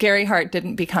Gary Hart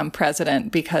didn't become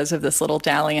president because of this little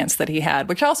dalliance that he had,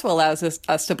 which also allows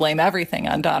us to blame everything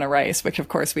on Donna Rice, which of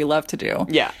course we love to do.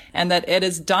 Yeah. And that it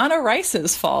is Donna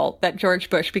Rice's fault that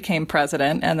George Bush became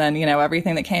president and then,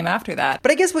 everything that came after that.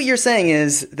 But I guess what you're saying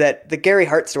is that the Gary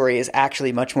Hart story is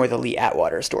actually much more the Lee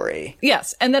Atwater story.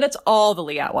 Yes, and that it's all the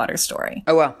Lee Atwater story.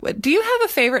 Oh, well. Do you have a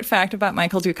favorite fact about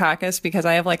Michael Dukakis? Because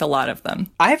I have a lot of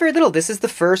them. I have very little. This is the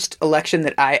first election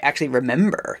that I actually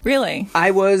remember. Really?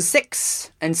 I was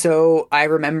 6, and so I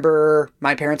remember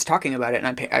my parents talking about it,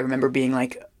 and I remember being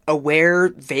aware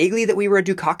vaguely that we were a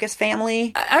Dukakis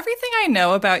family. Everything I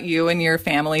know about you and your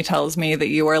family tells me that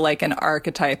you are an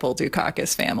archetypal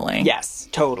Dukakis family. Yes,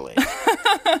 totally.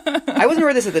 I wasn't aware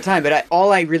of this at the time, but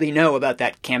all I really know about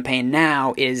that campaign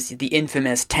now is the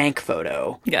infamous tank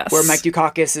photo. Yes. Where Mike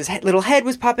Dukakis' little head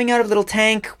was popping out of a little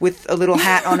tank with a little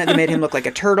hat on it that made him look like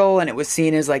a turtle, and it was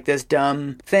seen as this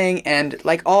dumb thing. And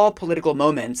like all political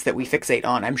moments that we fixate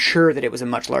on, I'm sure that it was a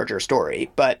much larger story,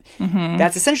 but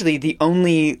that's essentially the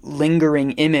only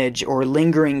lingering image or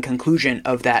lingering conclusion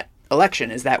of that election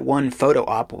is that one photo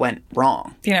op went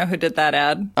wrong. Do you know who did that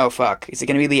ad? Oh, fuck. Is it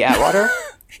going to be Lee Atwater?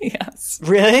 Yes.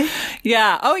 Really?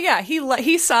 Yeah. Oh, yeah.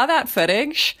 He saw that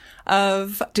footage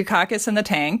of Dukakis in the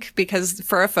tank because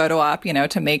for a photo op,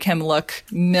 to make him look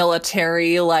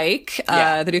military-like,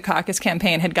 the Dukakis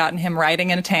campaign had gotten him riding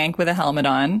in a tank with a helmet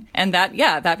on. And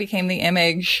that became the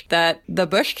image that the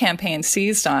Bush campaign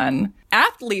seized on.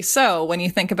 Aptly so, when you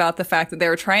think about the fact that they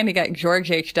were trying to get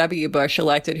George H.W. Bush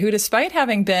elected, who, despite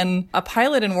having been a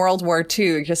pilot in World War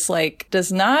II, just does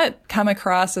not come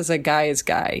across as a guy's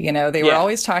guy. They were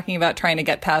always talking about trying to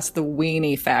get past the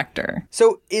weenie factor.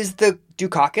 So is the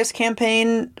Dukakis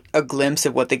campaign a glimpse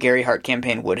of what the Gary Hart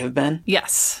campaign would have been?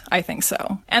 Yes, I think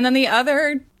so. And then the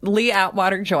other Lee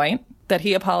Atwater joint that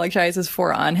he apologizes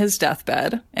for on his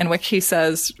deathbed, in which he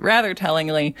says, rather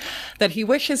tellingly, that he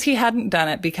wishes he hadn't done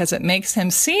it because it makes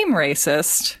him seem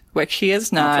racist, which he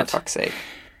is not. Oh, for fuck's sake.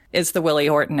 Is the Willie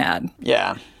Horton ad.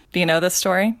 Yeah. Do you know this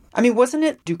story? I mean, wasn't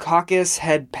it Dukakis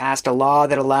had passed a law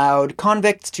that allowed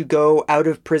convicts to go out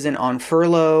of prison on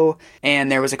furlough, and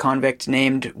there was a convict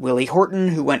named Willie Horton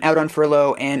who went out on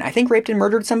furlough and I think raped and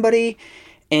murdered somebody?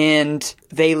 And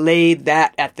they laid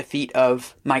that at the feet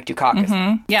of Mike Dukakis.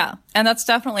 Mm-hmm. Yeah. And that's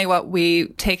definitely what we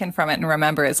taken from it and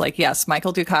remember is yes,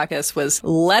 Michael Dukakis was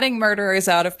letting murderers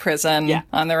out of prison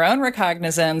on their own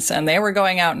recognizance, and they were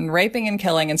going out and raping and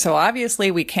killing. And so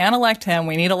obviously we can't elect him.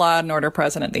 We need a law and order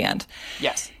president at the end.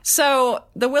 Yes. So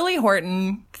the Willie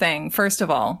Horton thing, first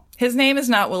of all, his name is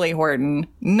not Willie Horton.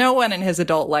 No one in his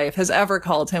adult life has ever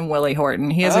called him Willie Horton.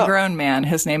 He is a grown man.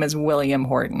 His name is William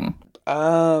Horton.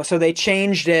 Oh, so they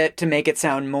changed it to make it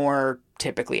sound more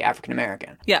typically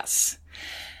African-American. Yes.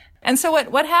 And so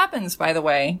what happens, by the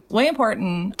way, William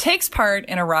Horton takes part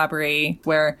in a robbery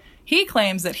where he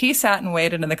claims that he sat and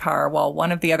waited in the car while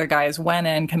one of the other guys went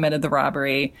in, committed the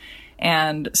robbery,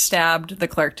 and stabbed the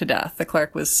clerk to death. The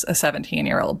clerk was a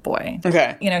 17-year-old boy.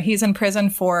 Okay. He's in prison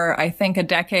for, I think, a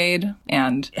decade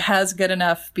and has good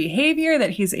enough behavior that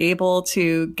he's able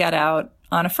to get out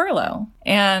on a furlough.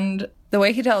 And the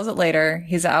way he tells it later,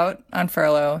 he's out on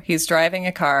furlough. He's driving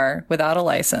a car without a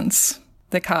license.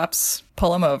 The cops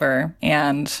pull him over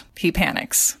and he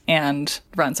panics and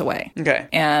runs away. Okay.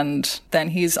 And then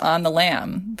he's on the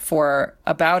lam for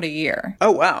about a year. Oh,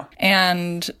 wow.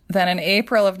 And then in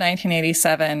April of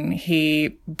 1987,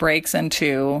 he breaks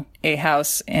into a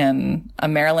house in a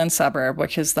Maryland suburb,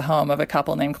 which is the home of a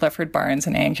couple named Clifford Barnes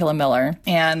and Angela Miller.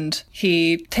 And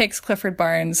he takes Clifford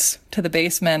Barnes to the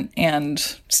basement and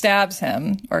stabs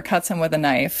him or cuts him with a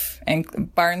knife.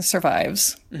 And Barnes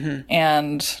survives. Mm-hmm.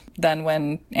 And then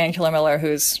when Angela Miller,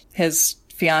 who's his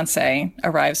fiance,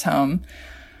 arrives home,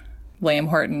 William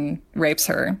Horton rapes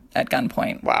her at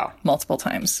gunpoint. Wow. Multiple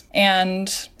times.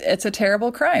 And it's a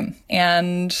terrible crime.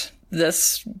 And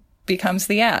this becomes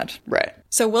the ad. Right.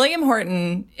 So William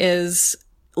Horton is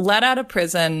let out of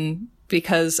prison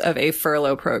because of a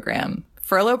furlough program.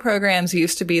 Furlough programs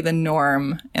used to be the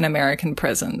norm in American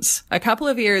prisons. A couple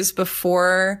of years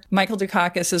before Michael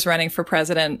Dukakis is running for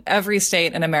president, every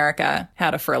state in America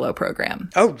had a furlough program.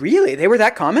 Oh, really? They were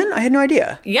that common? I had no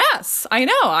idea. Yes, I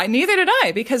know. Neither did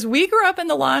I, because we grew up in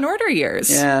the Law and Order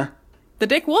years. Yeah. The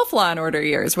Dick Wolf Law and Order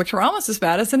years, which were almost as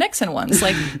bad as the Nixon ones.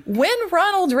 When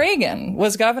Ronald Reagan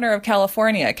was governor of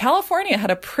California, California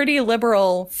had a pretty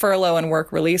liberal furlough and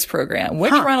work release program,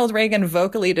 which Ronald Reagan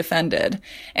vocally defended.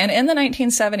 And in the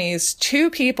 1970s, 2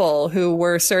 people who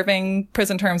were serving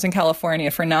prison terms in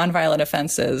California for nonviolent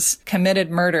offenses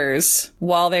committed murders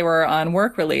while they were on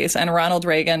work release. And Ronald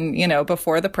Reagan,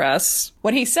 before the press,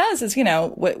 what he says is,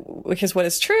 which is what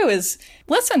is true, is,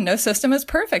 listen, no system is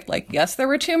perfect. Yes, there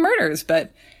were 2 murders,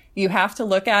 but you have to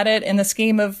look at it in the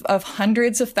scheme of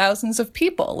hundreds of thousands of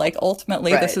people. Like,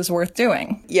 ultimately, this is worth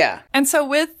doing. Yeah. And so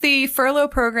with the furlough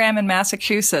program in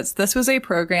Massachusetts, this was a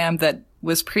program that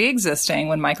was pre-existing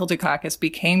when Michael Dukakis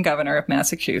became governor of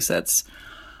Massachusetts.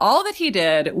 All that he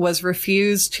did was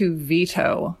refuse to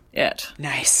veto it.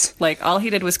 Nice. Like, all he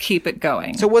did was keep it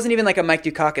going. So it wasn't even like a Mike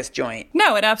Dukakis joint.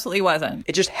 No, it absolutely wasn't.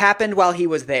 It just happened while he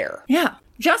was there. Yeah.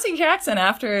 Jesse Jackson,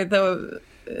 after the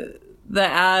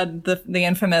ad, the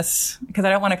infamous, because I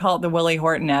don't want to call it the Willie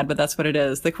Horton ad, but that's what it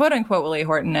is. The quote unquote Willie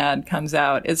Horton ad comes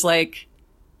out. It's like,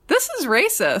 this is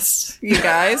racist, you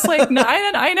guys. Like, no,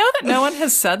 I know that no one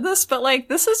has said this, but like,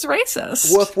 this is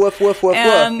racist. Woof, woof, woof, woof,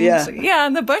 and, woof. Yeah. Yeah.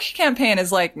 And the Bush campaign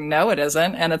is like, no, it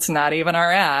isn't. And it's not even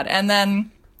our ad. And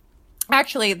then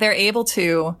actually they're able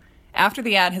to, after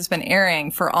the ad has been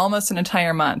airing for almost an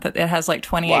entire month, it has like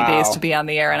 28 days to be on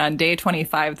the air. And on day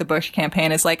 25, the Bush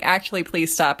campaign is like, actually,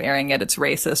 please stop airing it. It's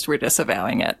racist. We're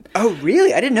disavowing it. Oh,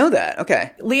 really? I didn't know that.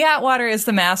 Okay. Lee Atwater is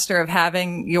the master of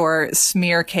having your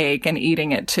smear cake and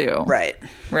eating it too. Right.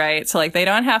 Right. So like, they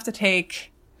don't have to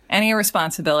take any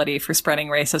responsibility for spreading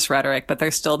racist rhetoric, but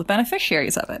they're still the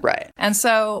beneficiaries of it. Right. And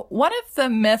so one of the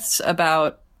myths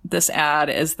about this ad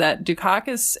is that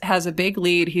Dukakis has a big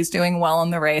lead. He's doing well in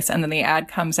the race. And then the ad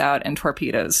comes out and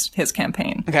torpedoes his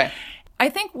campaign. Okay. I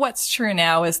think what's true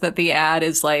now is that the ad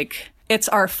is like, it's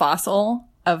our fossil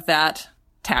of that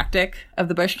tactic of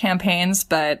the Bush campaigns.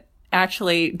 But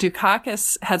actually,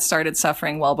 Dukakis had started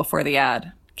suffering well before the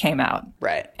ad came out.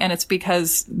 Right. And it's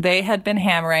because they had been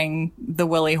hammering the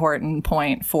Willie Horton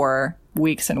point for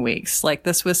weeks and weeks. Like,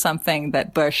 this was something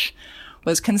that Bush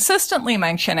was consistently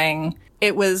mentioning.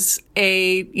 It was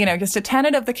just a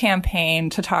tenet of the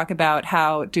campaign to talk about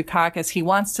how Dukakis, he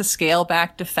wants to scale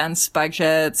back defense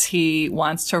budgets. He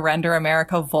wants to render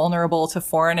America vulnerable to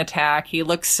foreign attack. He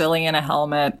looks silly in a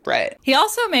helmet. Right. He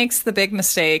also makes the big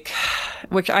mistake,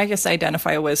 which I just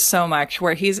identify with so much,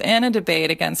 where he's in a debate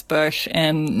against Bush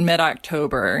in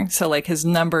mid-October. So like his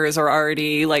numbers are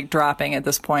already like dropping at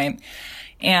this point.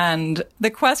 And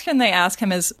the question they ask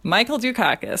him is, Michael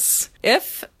Dukakis,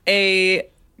 if a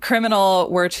criminal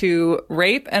were to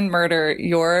rape and murder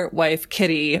your wife,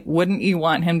 Kitty, wouldn't you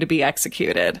want him to be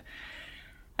executed?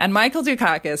 And Michael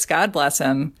Dukakis, God bless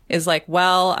him, is like,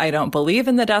 well, I don't believe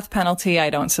in the death penalty. I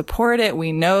don't support it.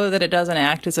 We know that it doesn't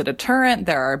act as a deterrent.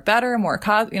 There are better, more,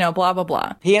 blah, blah,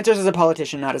 blah. He answers as a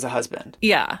politician, not as a husband.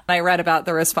 Yeah. I read about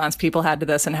the response people had to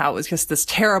this and how it was just this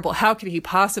terrible, how could he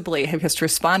possibly have just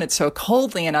responded so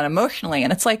coldly and unemotionally?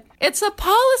 And it's like, it's a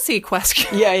policy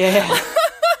question. Yeah.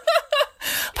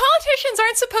 Politicians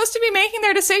aren't supposed to be making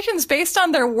their decisions based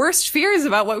on their worst fears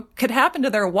about what could happen to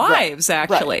their wives,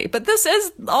 actually. Right. But this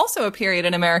is also a period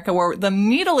in America where the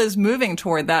needle is moving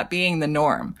toward that being the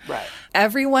norm. Right.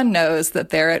 Everyone knows that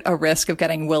they're at a risk of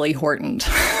getting Willie Hortoned.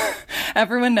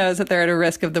 Everyone knows that they're at a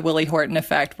risk of the Willie Horton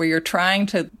effect, where you're trying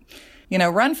to,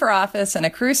 run for office and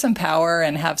accrue some power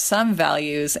and have some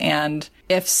values. And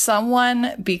if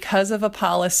someone, because of a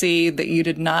policy that you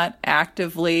did not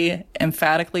actively,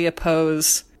 emphatically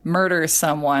oppose, murders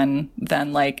someone,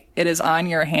 then it is on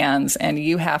your hands and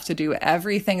you have to do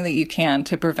everything that you can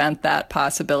to prevent that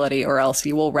possibility, or else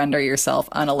you will render yourself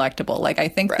unelectable. I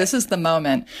think This is the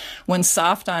moment when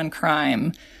soft on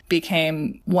crime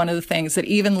became one of the things that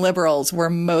even liberals were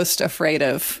most afraid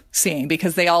of seeing,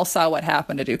 because they all saw what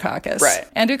happened to Dukakis. Right.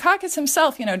 And Dukakis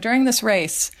himself, during this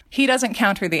race, he doesn't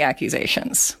counter the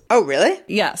accusations. Oh, really?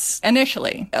 Yes,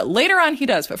 initially. Later on he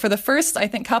does, but for the first, I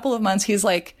think, couple of months, he's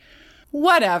like,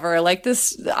 whatever,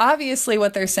 this, obviously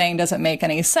what they're saying doesn't make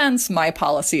any sense. My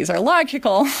policies are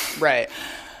logical. Right.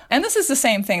 And this is the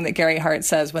same thing that Gary Hart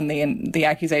says when the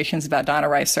accusations about Donna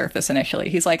Rice surface initially.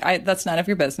 He's like, that's none of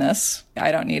your business.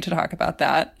 I don't need to talk about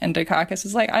that. And Dukakis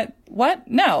is like, what?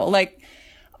 No,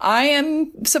 I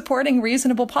am supporting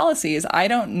reasonable policies. I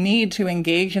don't need to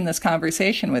engage in this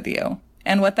conversation with you.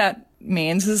 And what that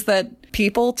means is that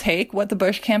people take what the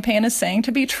Bush campaign is saying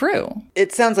to be true.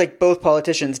 It sounds like both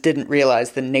politicians didn't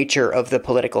realize the nature of the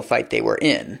political fight they were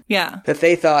in. Yeah. That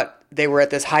they thought they were at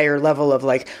this higher level of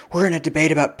we're in a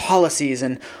debate about policies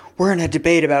and we're in a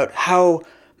debate about how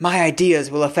my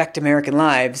ideas will affect American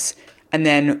lives. And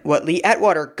then what Lee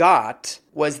Atwater got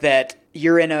was that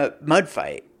you're in a mud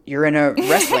fight. You're in a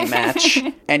wrestling match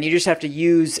and you just have to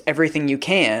use everything you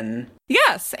can.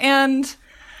 Yes. And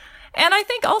I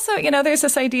think also, there's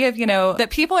this idea of, that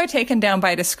people are taken down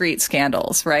by discrete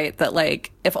scandals, right? That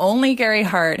if only Gary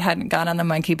Hart hadn't gone on the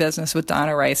monkey business with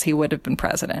Donna Rice, he would have been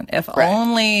president. If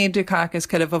only Dukakis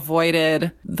could have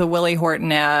avoided the Willie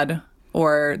Horton ad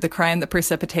or the crime that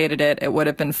precipitated it, it would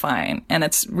have been fine. And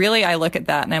it's really, I look at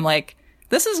that and I'm like,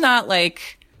 this is not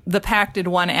the PAC did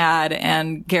one ad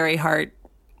and Gary Hart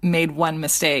made one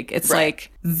mistake. It's Right.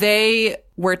 like they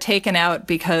were taken out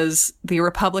because the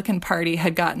Republican Party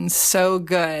had gotten so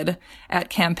good at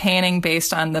campaigning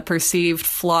based on the perceived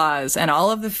flaws and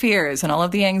all of the fears and all of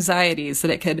the anxieties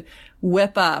that it could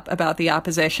whip up about the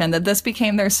opposition, that this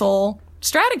became their sole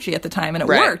strategy at the time. And it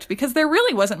Right. worked because there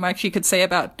really wasn't much you could say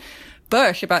about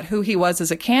Bush, about who he was as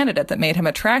a candidate that made him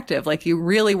attractive. Like, you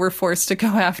really were forced to go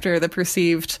after the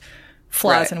perceived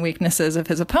flaws Right. and weaknesses of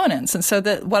his opponents. And so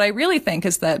that what I really think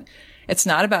is that it's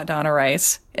not about Donna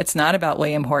Rice. It's not about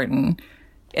William Horton.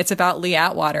 It's about Lee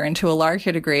Atwater. And to a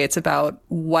larger degree, it's about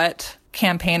what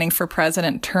campaigning for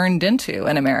president turned into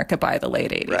in America by the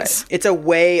late 80s. Right. It's a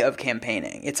way of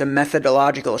campaigning. It's a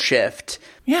methodological shift.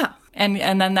 Yeah.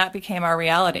 And then that became our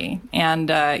reality. And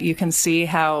you can see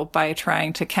how by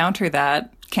trying to counter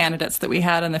that, candidates that we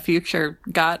had in the future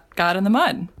got in the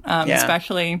mud,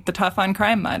 especially the tough on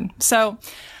crime mud. So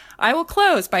I will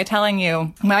close by telling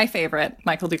you my favorite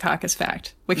Michael Dukakis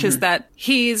fact, which is that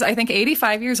he's, I think,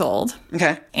 85 years old.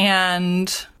 Okay.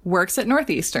 And works at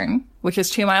Northeastern, which is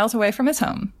 2 miles away from his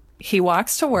home. He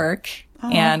walks to work,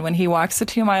 and when he walks the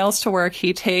 2 miles to work,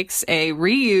 he takes a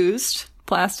reused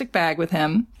plastic bag with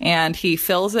him, and he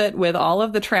fills it with all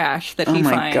of the trash that he finds.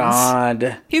 Oh my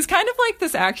God. He's kind of like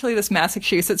this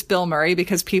Massachusetts Bill Murray,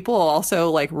 because people also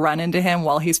like run into him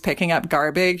while he's picking up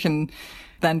garbage and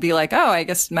then be like, oh, I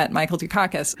just met Michael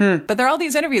Dukakis. But there are all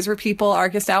these interviews where people are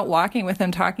just out walking with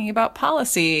him talking about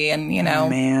policy and, you know,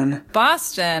 Man.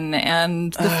 Boston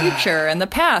and the future and the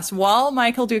past, while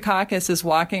Michael Dukakis is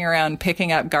walking around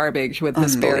picking up garbage with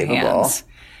his bare Unbelievable. hands.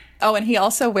 Oh, and he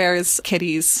also wears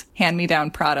Kitty's hand-me-down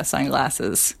Prada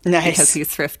sunglasses. Nice. Because he's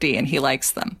thrifty and he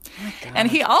likes them. And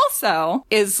he also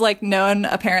is like known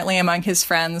apparently among his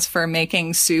friends for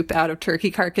making soup out of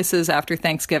turkey carcasses after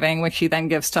Thanksgiving, which he then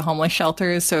gives to homeless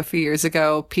shelters. So a few years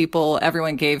ago,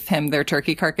 everyone gave him their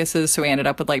turkey carcasses. So we ended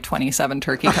up with like 27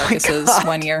 turkey carcasses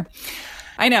one year.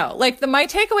 I know. Like, my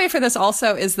takeaway for this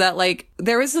also is that, like,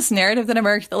 there was this narrative that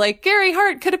emerged that, like, Gary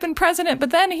Hart could have been president,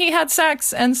 but then he had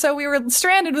sex, and so we were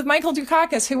stranded with Michael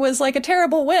Dukakis, who was, like, a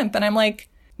terrible wimp. And I'm like,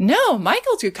 no,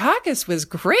 Michael Dukakis was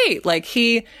great. Like,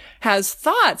 he has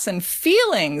thoughts and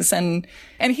feelings, and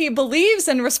he believes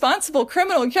in responsible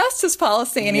criminal justice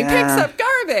policy, and he picks up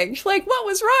garbage. Like, what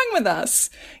was wrong with us?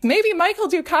 Maybe Michael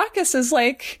Dukakis is,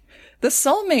 like, the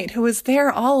soulmate who was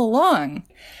there all along.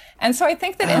 And so I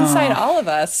think that inside all of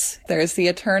us, there's the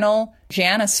eternal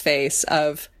Janus face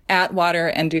of Atwater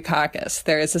and Dukakis.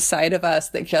 There is a side of us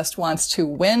that just wants to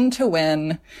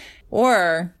win,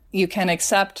 or you can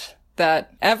accept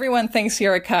that everyone thinks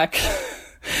you're a cuck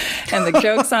and the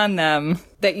joke's on them,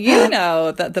 that you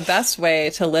know that the best way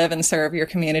to live and serve your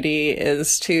community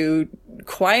is to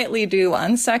quietly do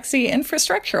unsexy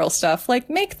infrastructural stuff like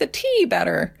make the tea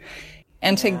better,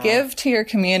 and to give to your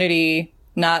community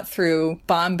not through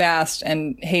bombast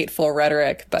and hateful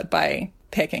rhetoric, but by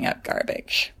picking up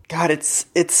garbage. God, it's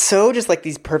so just like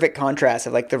these perfect contrasts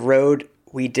of like the road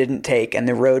we didn't take and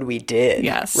the road we did.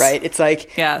 Yes. Right? It's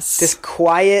like this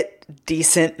quiet,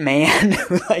 decent man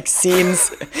who like seems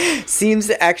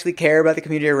to actually care about the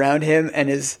community around him and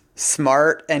is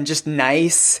smart and just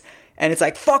nice. And it's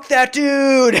like, fuck that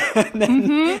dude!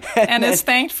 and is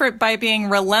thanked for it by being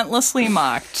relentlessly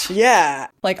mocked. Yeah.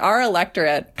 Like, our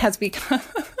electorate has become...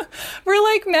 We're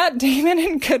like Matt Damon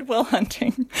in Good Will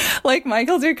Hunting. Like,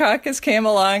 Michael Dukakis came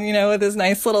along, you know, with his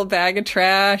nice little bag of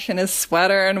trash and his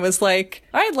sweater and was like,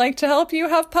 I'd like to help you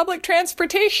have public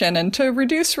transportation and to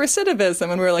reduce recidivism.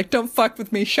 And we were like, don't fuck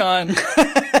with me, Sean.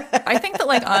 I think that,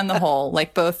 like, on the whole,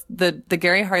 like, both the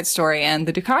Gary Hart story and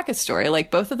the Dukakis story,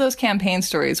 like, both of those campaign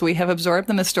stories, we have absorbed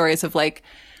them as stories of, like,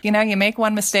 you know, you make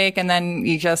one mistake and then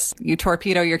you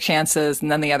torpedo your chances and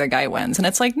then the other guy wins. And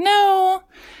it's like, no,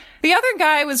 the other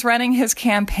guy was running his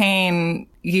campaign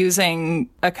using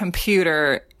a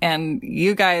computer and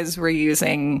you guys were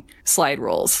using slide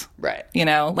rules. Right. You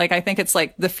know, like, I think it's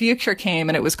like the future came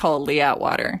and it was called Lee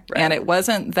Atwater. Right. And it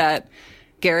wasn't that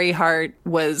Gary Hart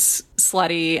was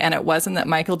slutty, and it wasn't that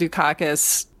Michael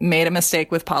Dukakis made a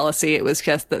mistake with policy. It was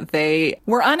just that they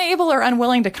were unable or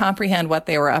unwilling to comprehend what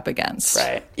they were up against.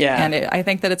 Right. Yeah. And I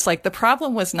think that it's like the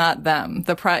problem was not them.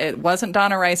 It wasn't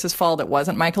Donna Rice's fault. It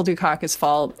wasn't Michael Dukakis'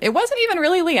 fault. It wasn't even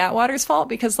really Lee Atwater's fault,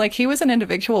 because like he was an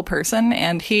individual person,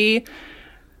 and he,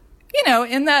 you know,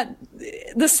 in that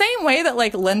the same way that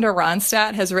like Linda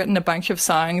Ronstadt has written a bunch of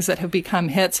songs that have become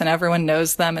hits and everyone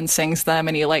knows them and sings them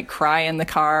and you like cry in the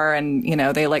car and, you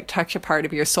know, they like touch a part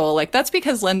of your soul. Like, that's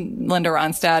because Linda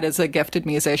Ronstadt is a gifted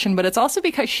musician, but it's also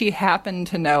because she happened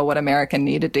to know what America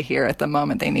needed to hear at the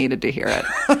moment they needed to hear it.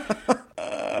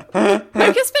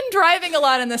 I've just been driving a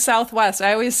lot in the Southwest.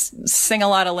 I always sing a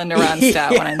lot of Linda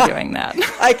Ronstadt when I'm doing that.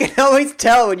 I can always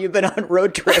tell when you've been on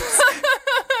road trips.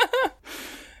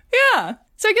 Yeah.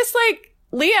 So I guess, like,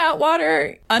 Lee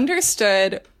Atwater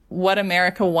understood what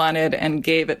America wanted and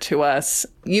gave it to us.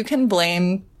 You can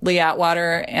blame Lee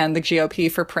Atwater and the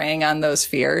GOP for preying on those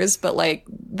fears, but, like,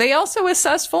 they also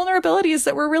assessed vulnerabilities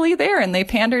that were really there, and they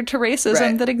pandered to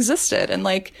racism that existed. And,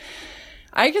 like,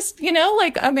 I just,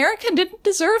 like, America didn't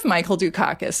deserve Michael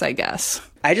Dukakis, I guess.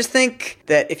 I just think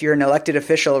that if you're an elected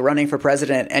official running for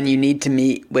president and you need to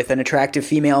meet with an attractive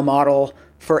female model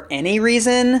for any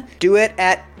reason, do it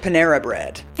at Panera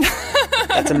Bread.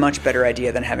 That's a much better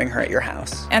idea than having her at your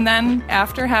house. And then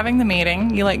after having the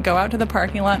meeting, you, like, go out to the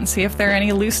parking lot and see if there are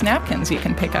any loose napkins you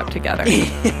can pick up together.